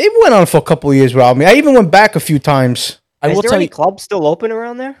 It went on for a couple of years without me. I even went back a few times. Is there any clubs still open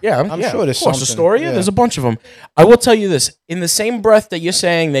around there? Yeah, I'm sure there's something. Astoria, there's a bunch of them. I will tell you this. In the same breath that you're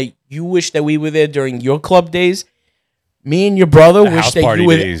saying that you wish that we were there during your club days, me and your brother wish that you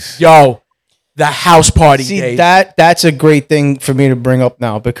were there. Yo, the house party days. See, that's a great thing for me to bring up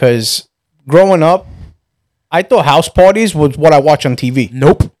now because growing up, I thought house parties was what I watch on TV.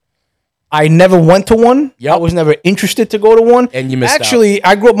 Nope. I never went to one. Yep. I was never interested to go to one. And you missed Actually,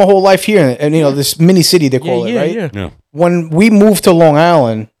 I grew up my whole life here, and this mini city they call it, right? Yeah. When we moved to Long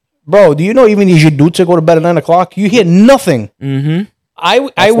Island, Bro, do you know even if you do to go to bed at 9 o'clock, you hear nothing. Mm-hmm.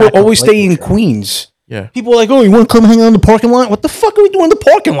 I will always stay in Queens. Yeah. People are like, oh, you want to come hang out in the parking lot? What the fuck are we doing in the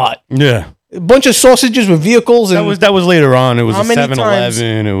parking lot? Yeah. A bunch of sausages with vehicles. And that was later on. It was a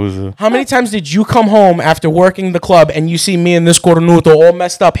 7-Eleven. It was How many times did you come home after working the club and you see me and this cornuto all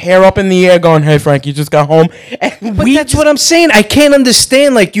messed up, hair up in the air going, hey, Frank, you just got home? And but that's what I'm saying. I can't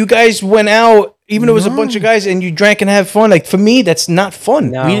understand. Like, you guys went out, even though it was a bunch of guys, and you drank and had fun. Like, for me, that's not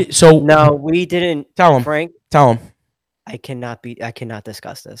fun. No, we didn't. Tell him. Frank. Tell him. I cannot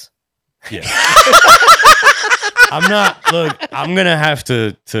discuss this. Yeah. I'm going to have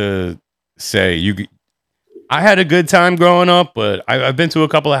to say I had a good time growing up, but I've been to a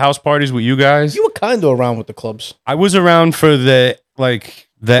couple of house parties with you guys. You were kind of around with the clubs. I was around for the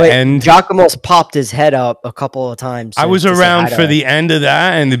end. Giacomo's popped his head up a couple of times. I was around for the end of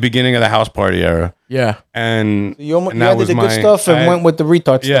that and the beginning of the house party era. Yeah. And you ended the good stuff and went with the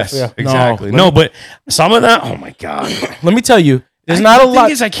retard stuff. Yeah, exactly. No, but some of that, oh my God. Let me tell you, there's not a lot.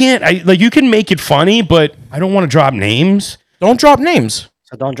 The thing is, you can make it funny, but I don't want to drop names. Don't drop names.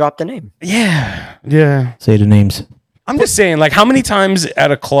 So don't drop the name. Yeah. Yeah. Say the names. I'm just saying, like, how many times at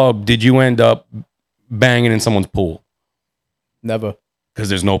a club did you end up banging in someone's pool? Never. Because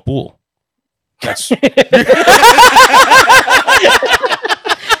there's no pool. That's good.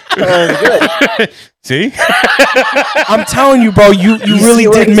 See? I'm telling you, bro, you really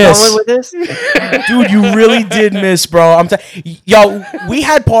did miss. With this? Dude, you really did miss, bro. Yo, we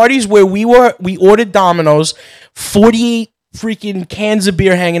had parties where we ordered Domino's, 40 freaking cans of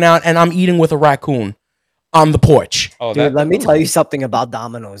beer hanging out, and I'm eating with a raccoon on the porch. Oh, dude, let me tell you something about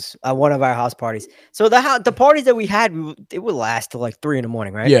Domino's at one of our house parties. So the parties that we had, it would last till like 3 a.m,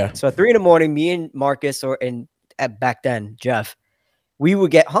 right? Yeah. So at 3 a.m, me and Marcus back then Jeff, we would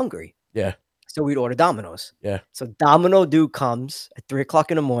get hungry. Yeah. So we'd order Domino's. Yeah. So Domino dude comes at 3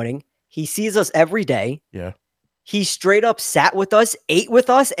 o'clock in the morning. He sees us every day. Yeah. He straight up sat with us, ate with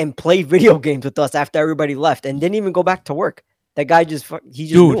us, and played video games with us after everybody left, and didn't even go back to work. That guy just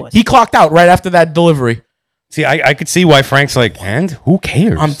knew us. He clocked out right after that delivery. See, I could see why Frank's like, and who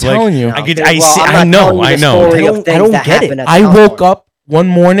cares? I'm telling you. I know. I don't get it. I woke up one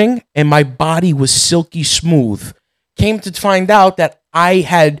morning and my body was silky smooth. Came to find out that I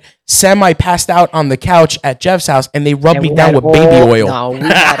had semi-passed out on the couch at Jeff's house, and they rubbed me down with baby oil. No, we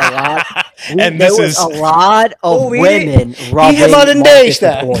had a lot. There was a lot of women rubbing. He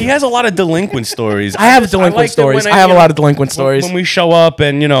has a lot of delinquent stories. I have delinquent stories. I have a lot of delinquent stories. When we show up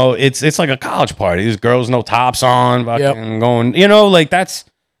and, it's like a college party. These girls no tops on, fucking going, that's.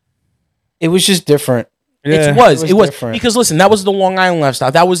 It was just different. Yeah. It was different. Because listen, that was the Long Island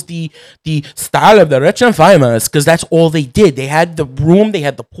lifestyle. That was the style of the rich and famous, because that's all they did. They had the room, they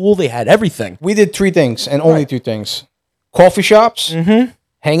had the pool, they had everything. We did 3 things and only 3 things: coffee shops,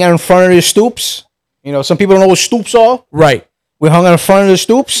 hang out in front of the stoops. Some people don't know what stoops are. Right. We hung out in front of the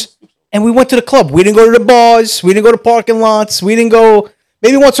stoops, and we went to the club. We didn't go to the bars. We didn't go to parking lots. We didn't go.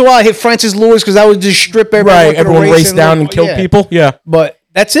 Maybe once in a while I hit Francis Lewis because I would just strip everyone. Right. Everyone raced down and killed people. Yeah. But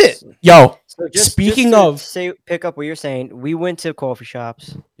that's it. Yo. So speaking of, pick up what you're saying. We went to coffee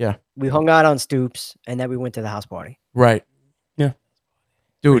shops. Yeah. We hung out on stoops, and then we went to the house party. Right. Yeah.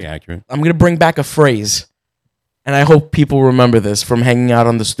 Dude, accurate. I'm gonna bring back a phrase, and I hope people remember this from hanging out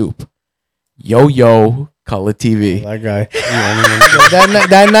on the stoop. Yo, color TV. That guy.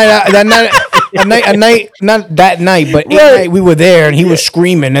 Not that night, but night we were there, and he was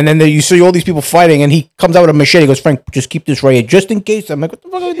screaming, and then you see all these people fighting, and he comes out with a machete. He goes, Frank, just keep this right here, just in case. I'm like, what the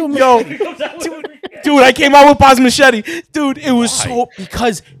fuck are you doing? Yo, dude, I came out with Paz machete. Dude, it was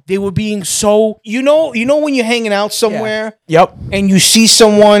because they were being so. You know when you're hanging out somewhere, yep, and you see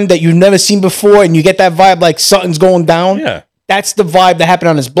someone that you've never seen before, and you get that vibe like something's going down. Yeah. That's the vibe that happened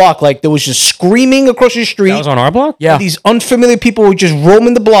on this block. Like, there was just screaming across the street. That was on our block? Yeah. These unfamiliar people were just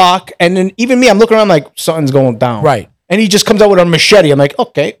roaming the block. And then even me, I'm looking around like, something's going down. Right. And he just comes out with a machete. I'm like,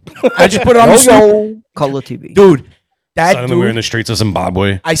 okay. I just put it on the stoop. Color TV. Dude, suddenly we're in the streets of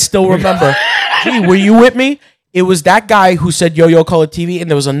Zimbabwe. I still remember. Gee, were you with me? It was that guy who said, yo, color TV. And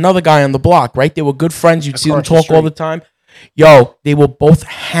there was another guy on the block, right? They were good friends. You'd see them talk all the time. Yo, they were both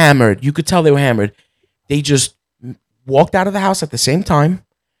hammered. You could tell they were hammered. They just walked out of the house at the same time.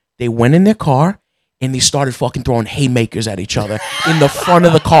 They went in their car and they started fucking throwing haymakers at each other in the front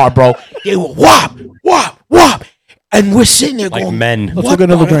of the car, bro. They were whop, whop, whop. And we're sitting there like going, men. Let's get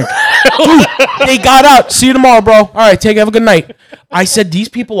another drink. Dude, they have out. See you tomorrow, bro. All right, have a good night. I said, these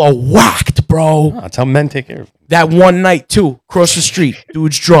people are whacked, bro. That's how men take care of them. That one night, too, across the street,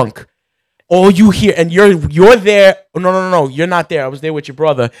 dude's drunk. All you hear, and you're there. Oh, no. You're not there. I was there with your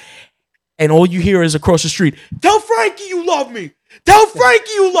brother. And all you hear is across the street, tell Frankie you love me. Tell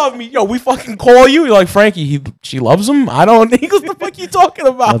Frankie you love me. Yo, we fucking call you. You're like, Frankie, she loves him? I don't. He goes, the fuck you talking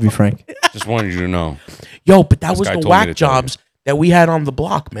about? Love you, Frank. Just wanted you to know. Yo, but that was the whack jobs that we had on the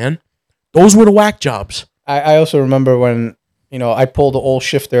block, man. Those were the whack jobs. I also remember when, I pulled the old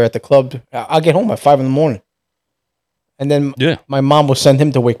shifter at the club. I'll get home at 5 a.m. And then my mom would send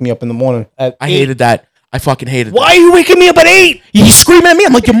him to wake me up in the morning. I hated that. I fucking hated Why are you waking me up at 8? He's screaming at me.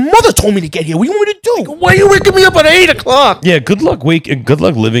 I'm like, your mother told me to get here. What do you want me to do? Why are you waking me up at 8 o'clock? Yeah, good luck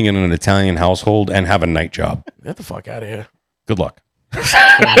living in an Italian household and have a night job. Get the fuck out of here. Good luck.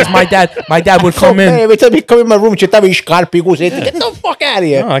 Because my dad would come in. Every time he come in my room, get the fuck out of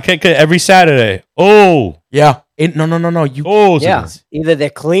here. No, I can't get every Saturday. Oh. Yeah. No. Either they're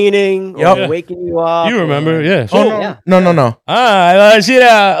cleaning or they're waking you up. You remember, yeah. No. Yo.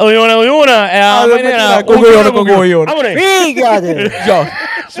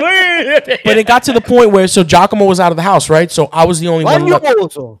 But it got to the point where, so Giacomo was out of the house, right? So I was the only one.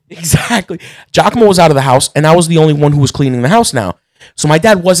 Exactly. Giacomo was out of the house, and I was the only one who was cleaning the house now. So my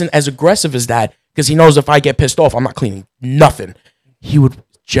dad wasn't as aggressive as that, because he knows if I get pissed off, I'm not cleaning nothing. He would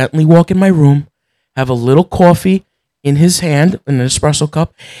gently walk in my room, have a little coffee in his hand, in an espresso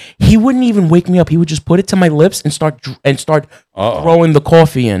cup. He wouldn't even wake me up. He would just put it to my lips and start throwing the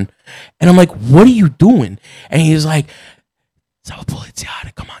coffee in. And I'm like, what are you doing? And he's like, come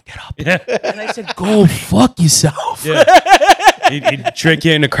on, get up. Yeah. And I said, go fuck yourself. Yeah. He'd trick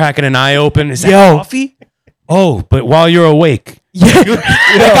you into cracking an eye open. Is that coffee? Oh, but while you're awake. Yeah.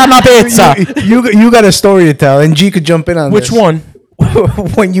 You got a story to tell, and G could jump in on Which this. one?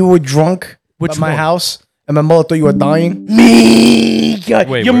 When you were drunk at my house, and my mother thought you were dying.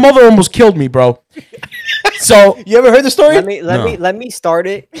 Your mother almost killed me, bro. So you ever heard the story? Let me start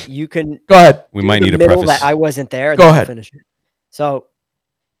it. You can go ahead. We might need a preface. That I wasn't there. Go ahead. Finish it. So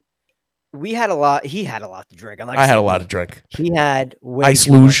we had a lot. He had a lot to drink. I had a lot to drink. He had way ice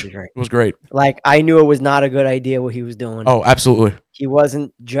too much luge. to drink. It was great. Like, I knew it was not a good idea what he was doing. Oh, absolutely. He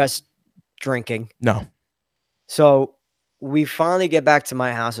wasn't just drinking. No. So we finally get back to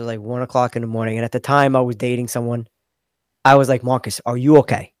my house. It was like 1 o'clock in the morning, and at the time I was dating someone. I was like, Marcus, are you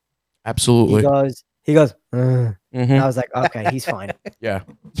okay? Absolutely. He goes. And I was like, okay, he's fine. Yeah,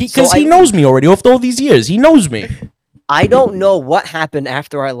 because he knows me already after all these years. He knows me. I don't know what happened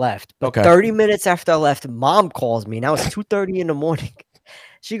after I left, but 30 minutes after I left, Mom calls me. Now it's 2:30 in the morning.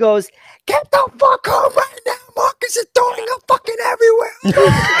 She goes, "Get the fuck home right now! Marcus is throwing up fucking everywhere."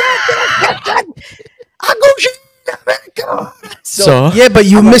 I go. So yeah, but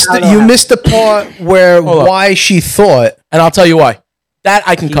you missed the part where why she thought, and I'll tell you why. That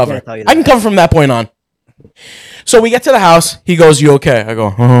I can cover. I can cover from that point on. So we get to the house. He goes, "You okay?" I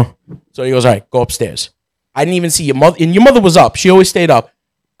go, So he goes, "All right, go upstairs." I didn't even see your mother, and your mother was up. She always stayed up.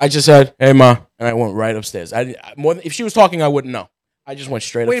 I just said, "Hey, Ma," and I went right upstairs. If she was talking, I wouldn't know. I just went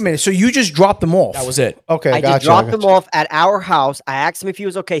straight. Wait a minute. So you just dropped them off? That was it. Okay, I just dropped them off at our house. I asked him if he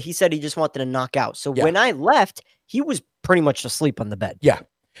was okay. He said he just wanted to knock out. So when I left, he was pretty much asleep on the bed. Yeah.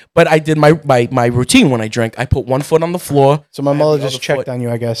 But I did my routine when I drank. I put one foot on the floor. So my mother just checked on you,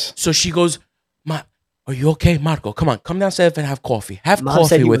 I guess. So she goes, "Ma, are you okay, Marco? Come on, come downstairs and have coffee. Have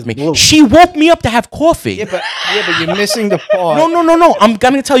coffee with me." Blue. She woke me up to have coffee. Yeah, but you're missing the part. No. I'm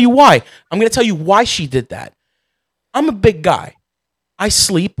gonna tell you why. I'm gonna tell you why she did that. I'm a big guy. I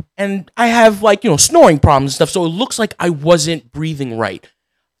sleep and I have snoring problems and stuff. So it looks like I wasn't breathing right.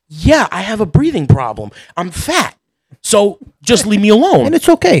 Yeah, I have a breathing problem. I'm fat. So just leave me alone. And it's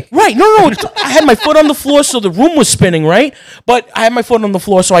okay. Right. No. I had my foot on the floor, so the room was spinning, right? But I had my foot on the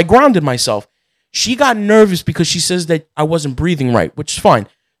floor, so I grounded myself. She got nervous because she says that I wasn't breathing right, which is fine.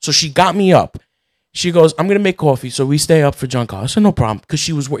 So she got me up. She goes, "I'm going to make coffee, so we stay up for junk." I said, "No problem," because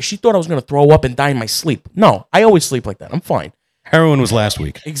she thought I was going to throw up and die in my sleep. No, I always sleep like that. I'm fine. Heroin was last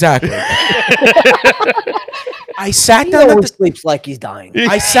week. Exactly. I sat down. Sleeps like he's dying.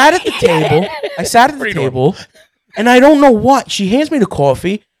 I sat at the table. And I don't know what. She hands me the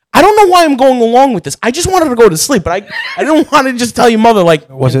coffee. I don't know why I'm going along with this. I just wanted to go to sleep, but I didn't want to just tell your mother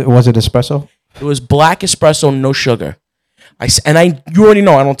Was it espresso? It was black espresso, no sugar. You already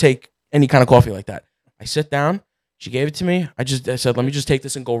know I don't take any kind of coffee like that. I sit down. She gave it to me. I said, "Let me just take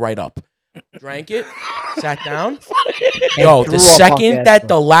this and go right up." Drank it. Sat down. Yo, the second that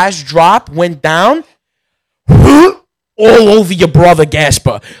the last drop went down, all over your brother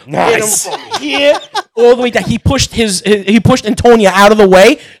Gasper. Nice. Yeah, all the way down. He pushed Antonia out of the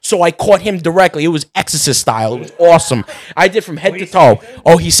way, so I caught him directly. It was Exorcist style. It was awesome. I did from head to toe.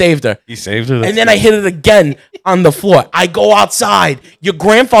 Oh, he saved her. He saved her. And then I hit it again on the floor. I go outside. Your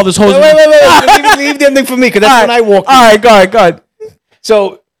grandfather's hosing. Wait. Leave the ending for me, because that's when I walk. All right, go ahead.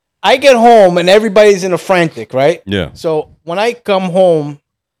 So I get home and everybody's in a frantic, right? Yeah. So when I come home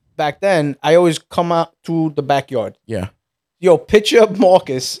back then, I always come out to the backyard. Yeah. Yo, picture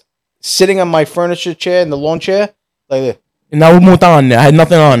Marcus sitting on my furniture chair in the lawn chair like this. And I moved on. I had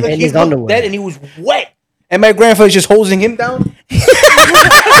nothing on. And He his looked underwear. dead and he was wet. And my grandfather's just hosing him down.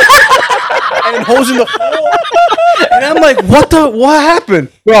 And hosing the floor. And I'm like, what happened?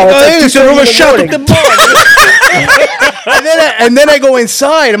 Bro, it's like 2:30 in the morning. and then I go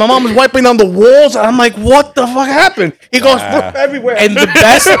inside and my mom was wiping down the walls. And I'm like, what the fuck happened? He goes everywhere. And the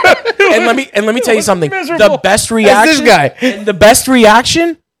best and let me tell you something. The best reaction this guy. And the best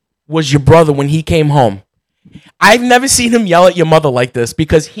reaction was your brother when he came home. I've never seen him yell at your mother like this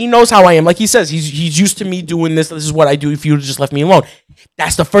because he knows how I am. Like he says, he's used to me doing this. This is what I do if you just left me alone.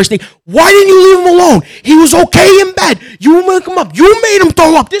 That's the first thing. Why didn't you leave him alone? He was okay in bed. You woke him up. You made him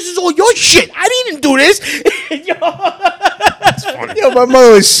throw up. This is all your shit. I didn't do this. That's funny. Yo, my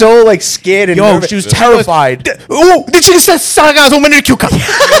mother was so like scared and nervous. She was terrified. Oh, did you say sagas on my cucumber?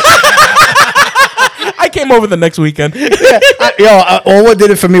 I came over the next weekend. All what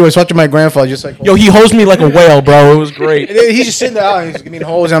did it for me was watching my grandfather just like. Yo, he hosed me like a whale, bro. It was great. And then he's just sitting there and he's giving me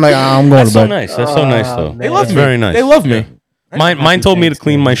hose. And I'm like, I'm going That's to bed. so nice. That's so nice, though. They love me. Very nice. They love me. Mine told me to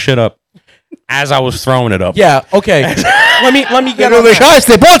clean my shit up as I was throwing it up. Yeah. Okay. let me get on No,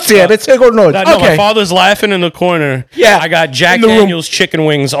 that. No, Okay. my father's laughing in the corner. Yeah. I got Jack In the room. Daniels chicken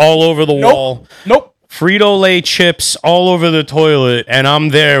wings all over the wall. Nope. Frito-Lay chips all over the toilet, and I'm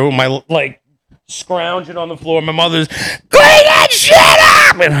there with my scrounging on the floor. My mother's clean that shit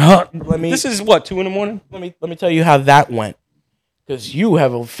up. And this is what 2 a.m. Let me tell you how that went, because you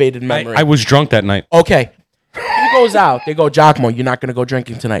have a faded memory. I was drunk that night. Okay. He goes out. They go, Giacomo, you're not gonna go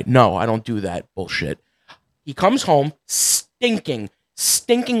drinking tonight. No, I don't do that bullshit. He comes home stinking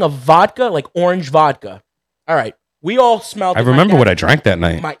of vodka, like orange vodka. All right. We all smelled. I remember what I drank that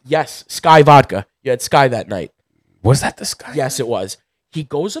night. Yes, Sky vodka. You had Sky that night. Was that the Sky? Yes, it was. He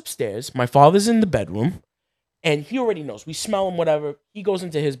goes upstairs. My father's in the bedroom, and he already knows. We smell him, whatever. He goes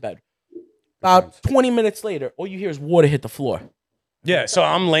into his bed. About 20 minutes later, all you hear is water hit the floor. Yeah, so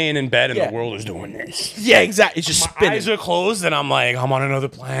I'm laying in bed and the world is doing this. Yeah, exactly. It's just spinning. My eyes are closed and I'm like, I'm on another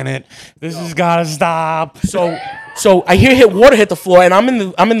planet. This has got to stop. So I hear water hit the floor, and I'm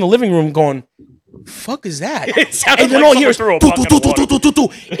in the living room going, fuck is that? And then all you hear is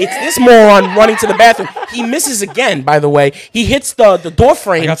it's this moron running to the bathroom. He misses again, by the way. He hits the door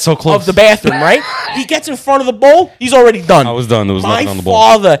frame got so close. of the bathroom, right? He gets in front of the bowl. He's already done. I was done. There was nothing on the bowl. My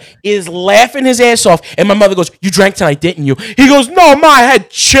father is laughing his ass off, and my mother goes, you drank tonight, didn't you? He goes, no, Ma, I had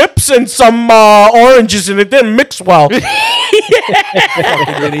chips and some oranges, and it didn't mix well.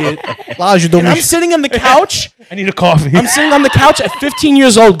 Fucking idiot. And I'm sitting on the couch. I need a coffee. I'm sitting on the couch at 15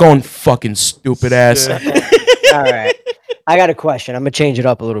 years old going, fucking stupid ass. All right. I got a question. I'm going to change it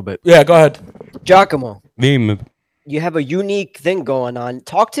up a little bit. Yeah, go ahead. Giacomo, Name. you have a unique thing going on.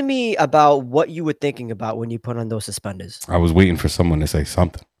 Talk to me about what you were thinking about when you put on those suspenders. I was waiting for someone to say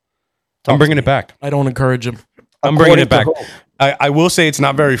something. I'm bringing it back. I don't encourage him. I'm bringing it back. I will say it's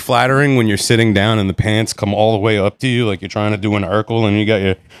not very flattering when you're sitting down and the pants come all the way up to you, like you're trying to do an Urkel and you got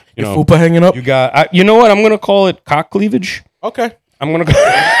your fupa hanging up. You got, you know what? I'm gonna call it cock cleavage. Okay. I'm gonna.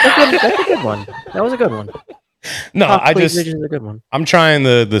 That's a good one. That was a good one. No, Cock cleavage is a good one. I'm trying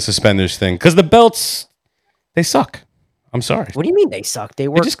the suspenders thing because the belts, they suck. I'm sorry. What do you mean they suck? They They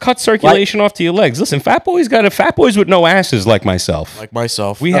work. just cut circulation off to your legs. Listen, fat boys with no asses like myself. Like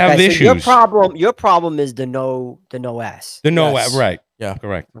myself. We have so issues. Your problem is the no ass. The no Yes. right. Yeah.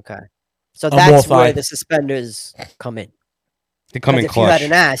 Correct. Okay. So I'm that's both where eye. the suspenders come in. They come in If you had clutch.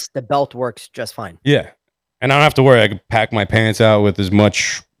 an ass, the belt works just fine. Yeah. And I don't have to worry. I can pack my pants out with as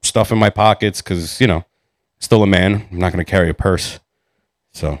much stuff in my pockets because, still a man. I'm not going to carry a purse.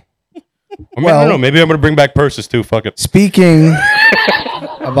 So, I don't know. Maybe I'm going to bring back purses too. Fuck it. Speaking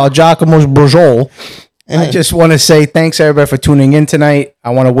about Giacomo's Brujol, I just want to say thanks everybody for tuning in tonight. I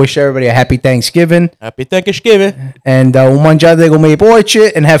want to wish everybody a happy Thanksgiving. Happy Thanksgiving. And mangiate come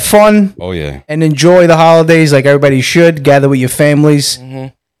porche and have fun Oh, yeah. and enjoy the holidays like everybody should. Gather with your families.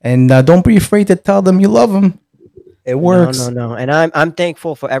 And don't be afraid to tell them you love them. It works. No. And I'm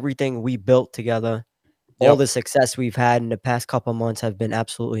thankful for everything we built together. All the success we've had in the past couple of months have been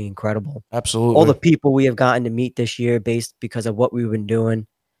absolutely incredible. Absolutely. All the people we have gotten to meet this year because of what we've been doing.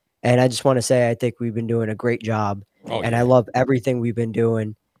 And I just want to say, I think we've been doing a great job. Oh, and yeah. I love everything we've been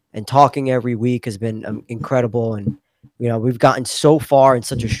doing. And talking every week has been incredible. And, we've gotten so far in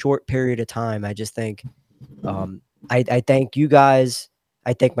such a short period of time. I just think I thank you guys.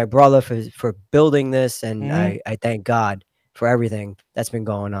 I thank my brother for building this. And I thank God for everything that's been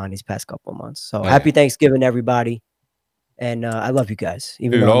going on these past couple of months. So happy Thanksgiving, everybody. And I love you guys. I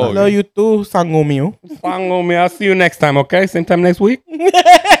love you too, sango mío. Sango mío. I'll see you next time, okay? Same time next week?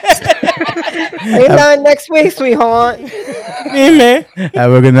 Same time next week, sweetheart. Hey, man.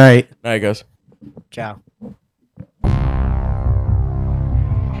 Have a good night. All right, guys. Ciao.